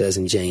 is what it says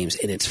in James.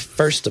 And it's,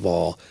 first of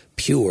all,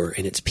 pure,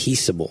 and it's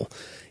peaceable.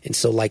 And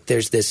so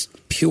there's this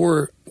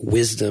pure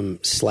wisdom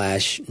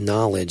 /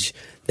 knowledge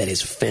that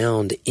is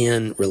found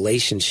in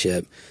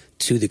relationship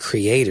to the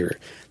Creator,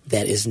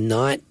 that is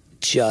not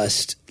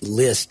just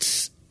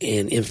lists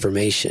and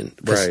information.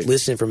 Right.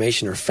 Lists and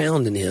information are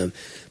found in him.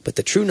 But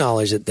the true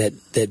knowledge that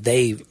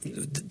they,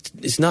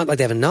 it's not like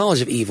they have a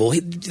knowledge of evil.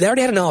 They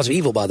already had a knowledge of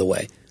evil, by the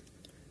way.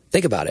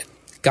 Think about it.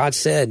 God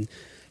said,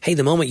 hey,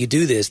 the moment you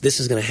do this, this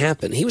is going to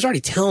happen. He was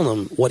already telling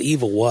them what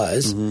evil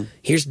was. Mm-hmm.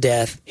 Here's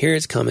death. Here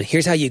it's coming.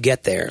 Here's how you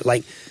get there.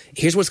 Like,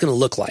 here's what it's going to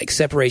look like.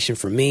 Separation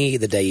from me.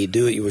 The day you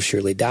do it, you will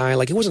surely die.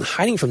 Like, it wasn't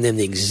hiding from them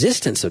the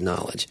existence of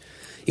knowledge.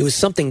 It was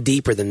something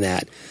deeper than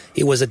that.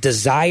 It was a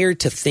desire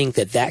to think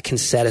that can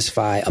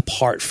satisfy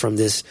apart from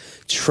this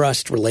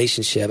trust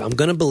relationship. I'm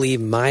going to believe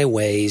my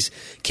ways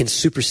can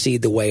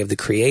supersede the way of the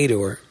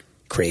Creator.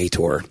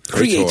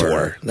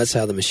 That's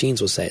how the machines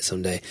will say it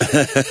someday.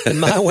 And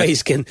my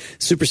ways can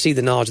supersede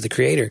the knowledge of the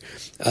Creator.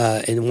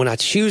 And when I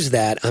choose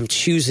that, I'm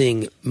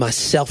choosing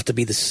myself to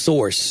be the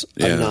source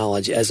of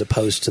knowledge as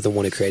opposed to the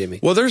one who created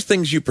me. Well, there's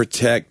things you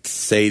protect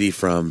Sadie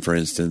from, for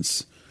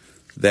instance,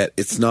 that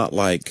it's not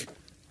like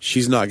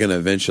she's not going to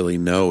eventually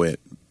know it,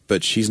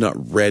 but she's not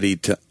ready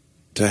to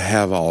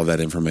have all of that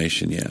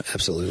information yet.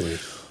 Absolutely.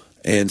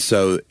 And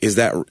so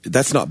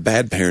that's not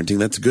bad parenting.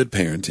 That's good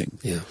parenting.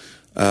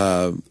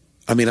 Yeah.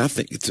 I mean, I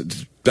think it's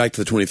back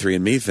to the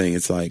 23andMe thing.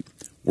 It's like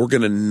we're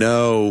going to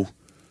know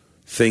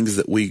things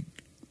that we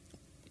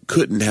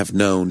couldn't have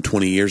known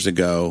 20 years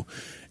ago.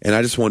 And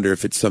I just wonder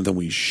if it's something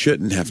we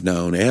shouldn't have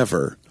known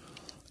ever.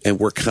 And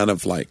we're kind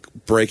of like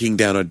breaking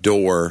down a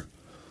door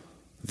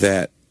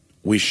that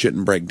we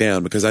shouldn't break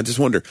down, because I just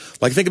wonder,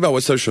 like, think about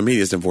what social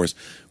media has done for us.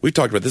 We've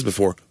talked about this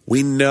before.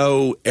 We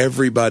know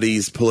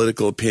everybody's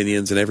political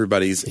opinions and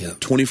everybody's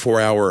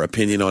 24-hour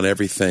opinion on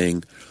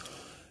everything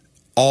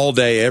all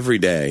day, every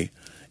day,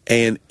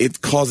 and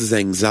it causes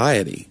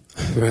anxiety.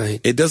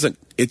 Right. It doesn't.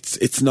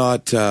 It's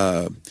not.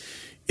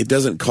 It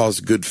doesn't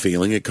cause good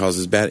feeling. It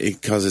causes bad.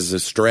 It causes a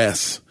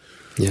stress.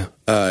 Yeah.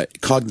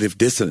 Cognitive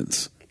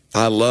dissonance.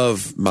 I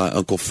love my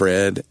Uncle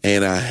Fred,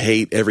 and I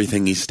hate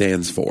everything he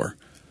stands for.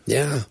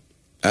 Yeah.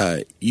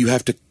 You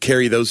have to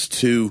carry those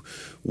two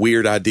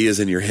weird ideas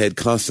in your head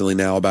constantly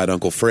now about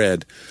Uncle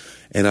Fred.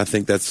 And I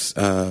think that's,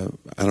 I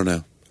don't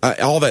know.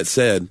 All that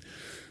said,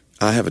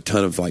 I have a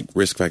ton of like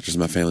risk factors in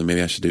my family.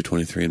 Maybe I should do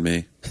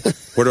 23andMe.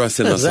 Where do I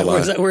send my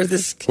saliva? Where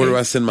do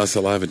I send my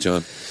saliva,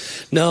 John?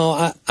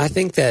 No, I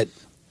think that,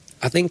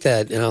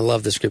 and I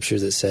love the scripture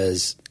that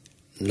says,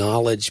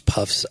 knowledge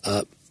puffs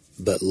up,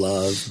 but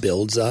love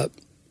builds up.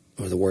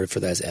 Or the word for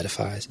that is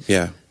edifies.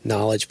 Yeah.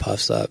 Knowledge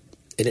puffs up.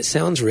 And it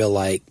sounds real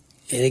like,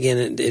 and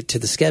again, to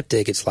the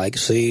skeptic, it's like,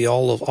 see,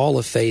 all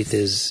of faith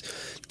is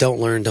don't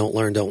learn.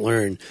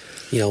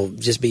 You know,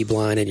 just be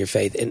blind in your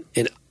faith.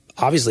 And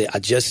obviously, I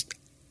just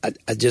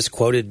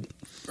quoted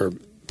or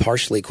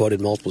partially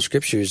quoted multiple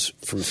scriptures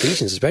from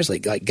Ephesians, especially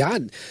like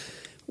God.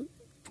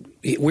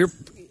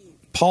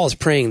 Paul is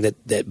praying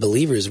that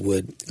believers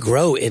would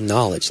grow in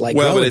knowledge. Like,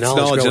 well, but it's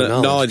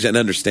knowledge and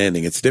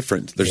understanding. It's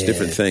different. There's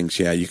different things.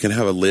 Yeah, you can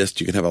have a list.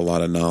 You can have a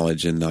lot of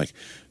knowledge and like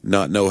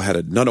not know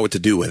what to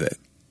do with it.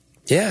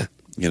 Yeah.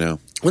 You know,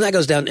 when that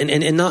goes down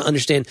and not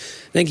understand,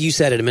 I think you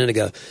said it a minute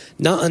ago,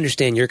 not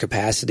understand your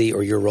capacity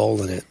or your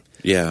role in it.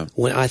 Yeah.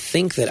 When I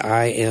think that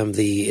I am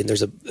and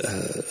there's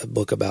a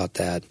book about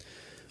that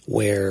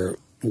where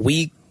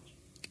we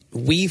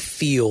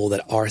feel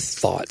that our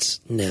thoughts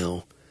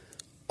now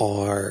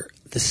are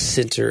the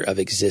center of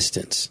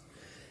existence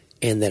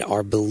and that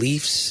our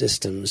belief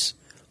systems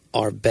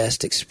are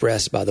best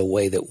expressed by the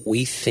way that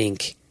we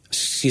think,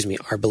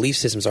 our belief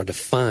systems are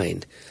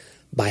defined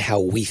by how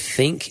we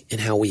think and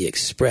how we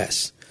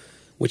express,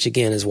 which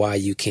again is why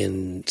you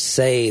can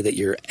say that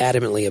you're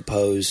adamantly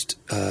opposed.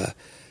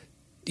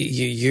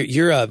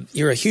 You're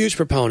a huge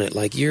proponent,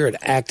 like you're an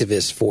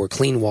activist for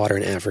clean water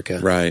in Africa,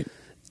 right?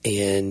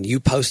 And you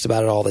post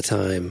about it all the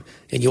time,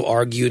 and you'll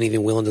argue and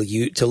even willing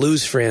to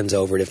lose friends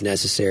over it if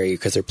necessary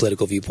because their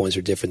political viewpoints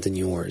are different than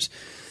yours.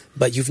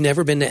 But you've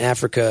never been to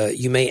Africa.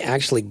 You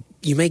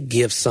may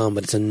give some,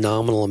 but it's a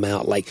nominal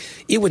amount. Like,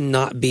 it would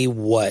not be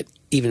what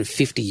even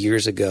 50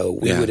 years ago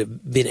we would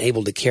have been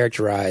able to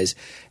characterize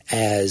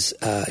as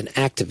an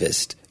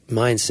activist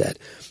mindset.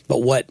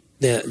 But what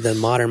the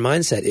modern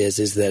mindset is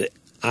that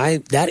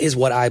that is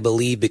what I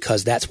believe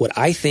because that's what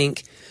I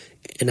think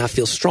and I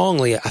feel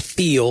strongly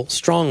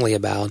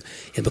about,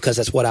 and because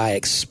that's what I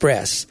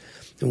express.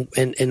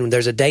 And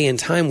there's a day and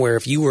time where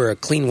if you were a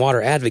clean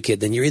water advocate,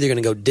 then you're either going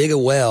to go dig a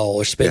well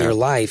or spend your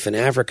life in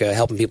Africa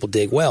helping people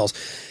dig wells.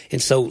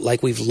 And so,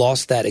 like, we've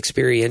lost that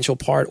experiential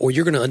part, or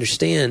you're going to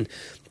understand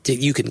that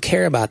you can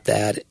care about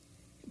that,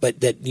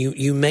 but that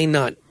you may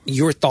not,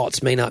 your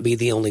thoughts may not be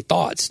the only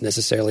thoughts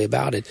necessarily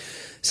about it.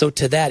 So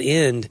to that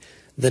end,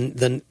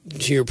 then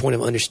to your point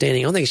of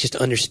understanding, I don't think it's just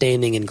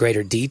understanding in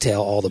greater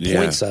detail all the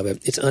points of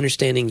it. It's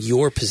understanding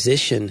your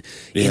position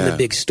in the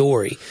big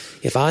story.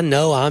 If I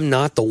know I'm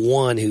not the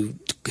one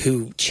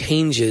who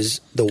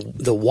changes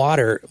the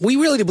water, we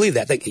really do believe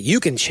that. Like,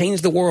 you can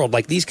change the world.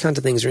 Like, these kinds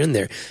of things are in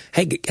there.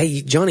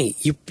 Hey, Johnny,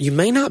 you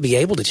may not be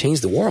able to change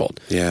the world.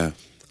 Yeah.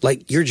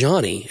 Like, you're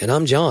Johnny and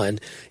I'm John,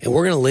 and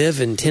we're going to live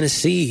in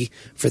Tennessee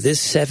for this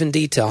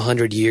 70 to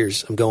 100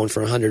 years. I'm going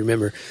for 100,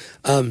 remember.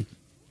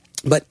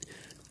 But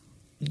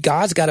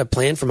God's got a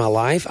plan for my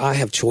life. I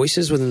have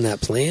choices within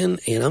that plan,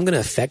 and I'm going to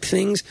affect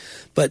things.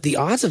 But the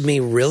odds of me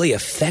really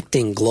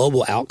affecting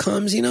global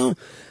outcomes,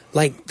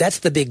 like that's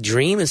the big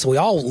dream. And so we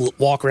all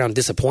walk around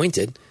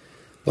disappointed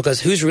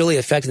because who's really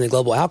affecting the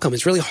global outcome?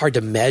 It's really hard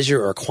to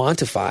measure or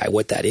quantify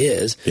what that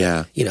is.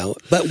 Yeah.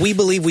 But we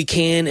believe we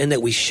can and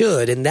that we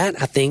should. And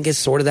that, I think, is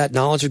sort of that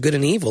knowledge of good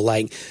and evil.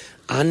 Like,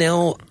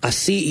 I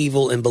see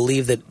evil and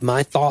believe that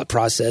my thought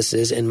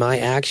processes and my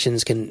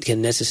actions can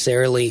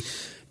necessarily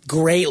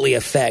greatly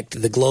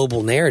affect the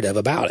global narrative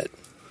about it.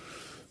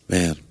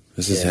 Man,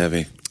 this is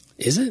heavy.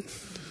 Is it?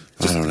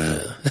 I don't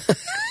know.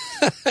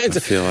 I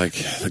feel like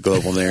the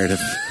global narrative.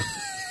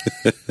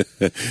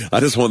 I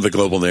just want the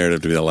global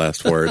narrative to be the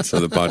last words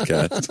of the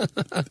podcast.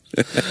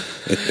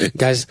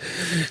 Guys,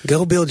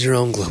 go build your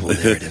own global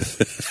narrative.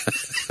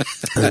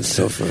 That's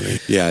so funny.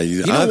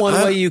 Yeah. One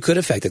way you could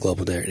affect the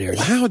global narrative.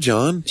 Wow,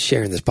 John.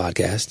 Sharing this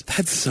podcast.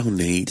 That's so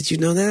neat. Did you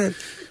know that?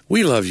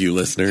 We love you,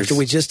 listeners. After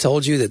we just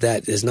told you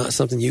that is not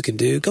something you can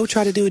do, go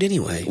try to do it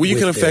anyway. Well, you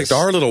can affect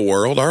our little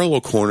world, our little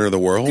corner of the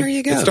world. There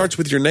you go. It starts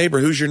with your neighbor.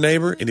 Who's your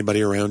neighbor?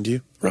 Anybody around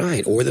you?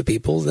 Right. Or the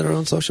people that are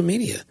on social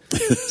media.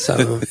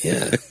 So,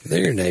 yeah,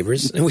 they're your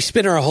neighbors. And we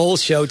spend our whole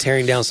show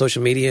tearing down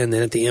social media, and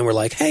then at the end we're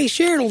like, hey,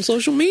 share it on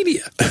social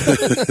media.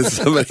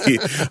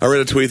 I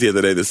read a tweet the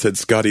other day that said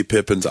Scottie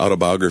Pippen's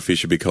autobiography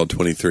should be called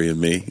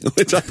 23andMe,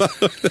 which I thought,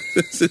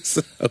 this is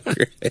so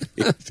great.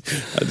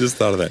 I just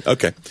thought of that.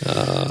 Okay.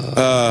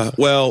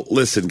 Well,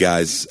 listen,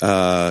 guys,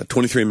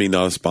 23andMe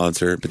not a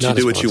sponsor, but you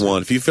do what you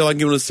want. If you feel like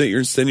you want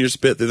to send your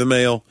spit through the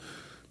mail,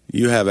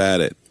 you have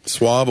at it.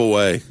 Swab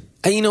away.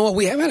 Hey, you know what?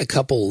 We have had a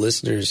couple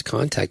listeners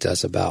contact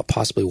us about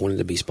possibly wanting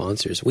to be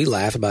sponsors. We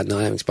laugh about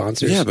not having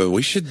sponsors. Yeah, but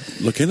we should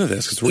look into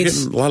this because we're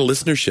getting a lot of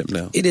listenership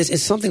now. It is.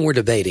 It's something we're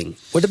debating.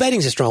 Well, debating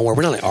is a strong word.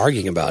 We're not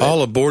arguing about it.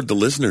 All aboard the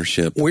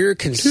listenership.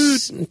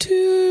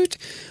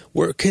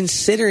 We're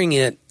considering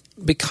it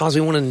because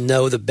we want to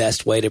know the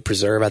best way to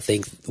preserve, I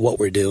think, what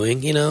we're doing,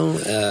 We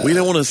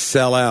don't want to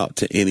sell out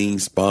to any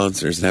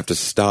sponsors and have to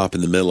stop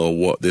in the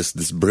middle of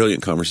this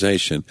brilliant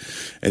conversation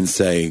and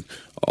say,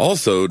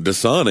 also,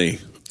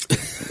 Dasani.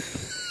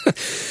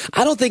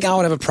 I don't think I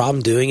would have a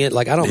problem doing it.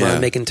 Like, I don't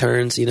mind making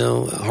turns,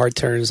 hard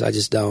turns. I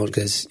just don't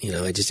because,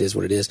 it just is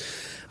what it is.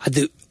 I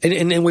do.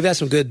 And we've had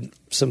some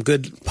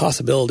good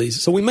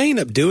possibilities. So we may end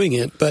up doing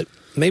it, but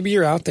maybe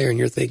you're out there and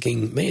you're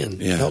thinking, man,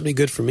 help me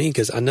good for me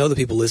because I know the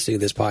people listening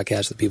to this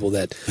podcast, the people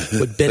that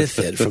would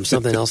benefit from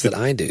something else that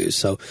I do.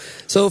 So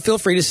feel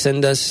free to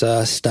send us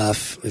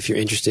stuff if you're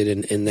interested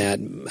in that.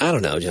 I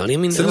don't know, Johnny.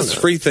 Send us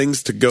free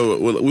things to go.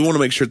 We want to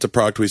make sure it's a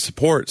product we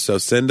support. So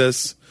send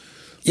us.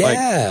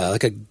 Yeah,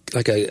 like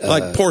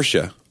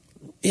Porsche.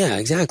 Yeah,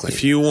 exactly.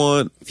 If you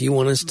want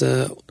us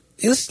to,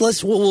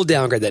 we'll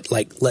downgrade that.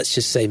 Like, let's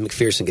just say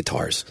McPherson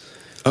guitars.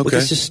 Okay.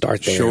 Let's just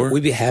start there. Sure.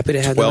 We'd be happy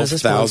to have them as a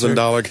sponsor.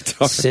 $12,000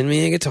 guitar. Send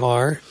me a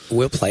guitar.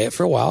 We'll play it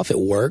for a while. If it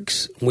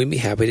works, we'd be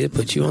happy to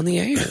put you on the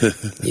air.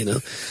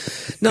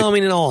 No,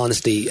 in all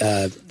honesty,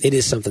 it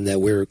is something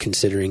that we're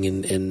considering,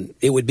 and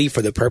it would be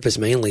for the purpose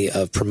mainly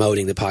of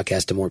promoting the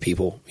podcast to more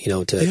people,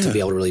 to be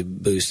able to really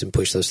boost and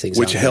push those things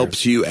Which out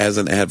helps you as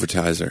an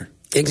advertiser.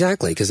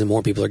 Exactly, because the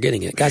more people are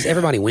getting it. Guys,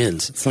 everybody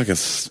wins. It's like a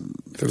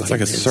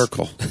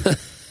circle.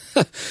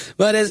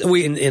 But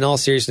in all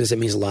seriousness, it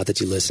means a lot that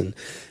you listen,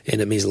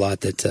 and it means a lot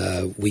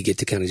that we get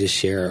to kind of just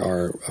share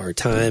our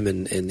time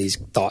and these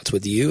thoughts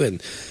with you,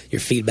 and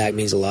your feedback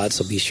means a lot.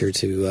 So be sure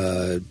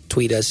to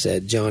tweet us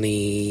at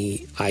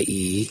Johnny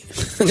IE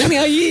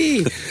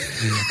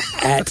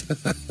at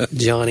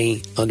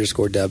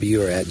Johnny_W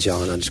or at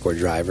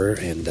John_driver,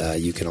 and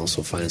you can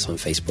also find us on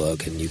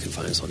Facebook, and you can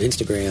find us on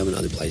Instagram and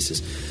other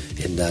places,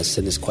 and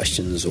send us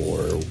questions or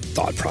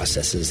thought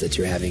processes that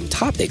you're having.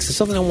 Topics is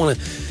something I want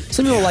to.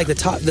 Some people like the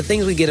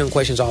things we get on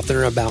questions often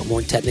are about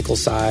more technical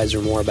sides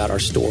or more about our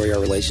story, our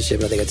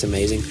relationship. I think that's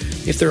amazing.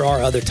 If there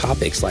are other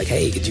topics like,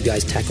 hey, could you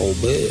guys tackle,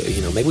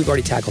 maybe we've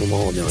already tackled them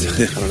all, Johnny.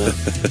 I don't know.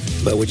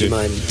 But would you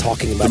mind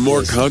talking about the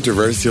more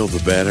controversial,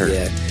 the better.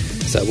 Yeah.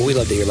 So, but we'd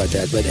love to hear about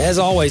that. But as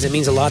always, it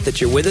means a lot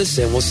that you're with us,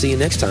 and we'll see you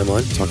next time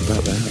on Talk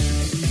About That.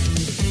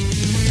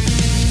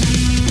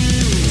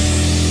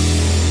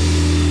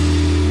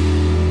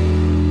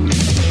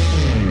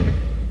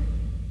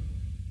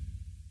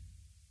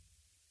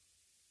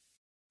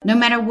 No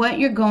matter what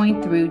you're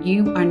going through,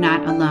 you are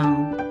not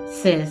alone.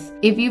 Sis,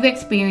 if you've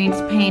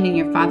experienced pain in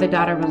your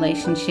father-daughter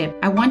relationship,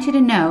 I want you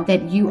to know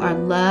that you are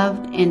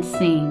loved and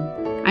seen.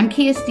 I'm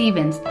Kia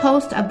Stevens,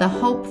 host of the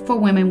Hope for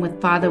Women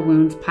with Father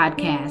Wounds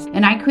podcast,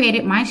 and I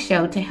created my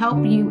show to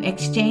help you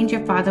exchange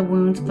your father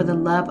wounds for the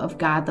love of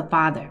God the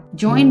Father.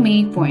 Join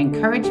me for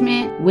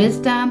encouragement,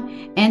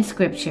 wisdom, and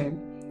scripture.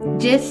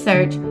 Just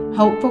search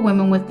Hope for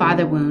Women with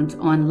Father Wounds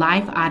on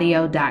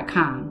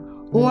lifeaudio.com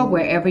or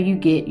wherever you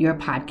get your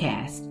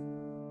podcast.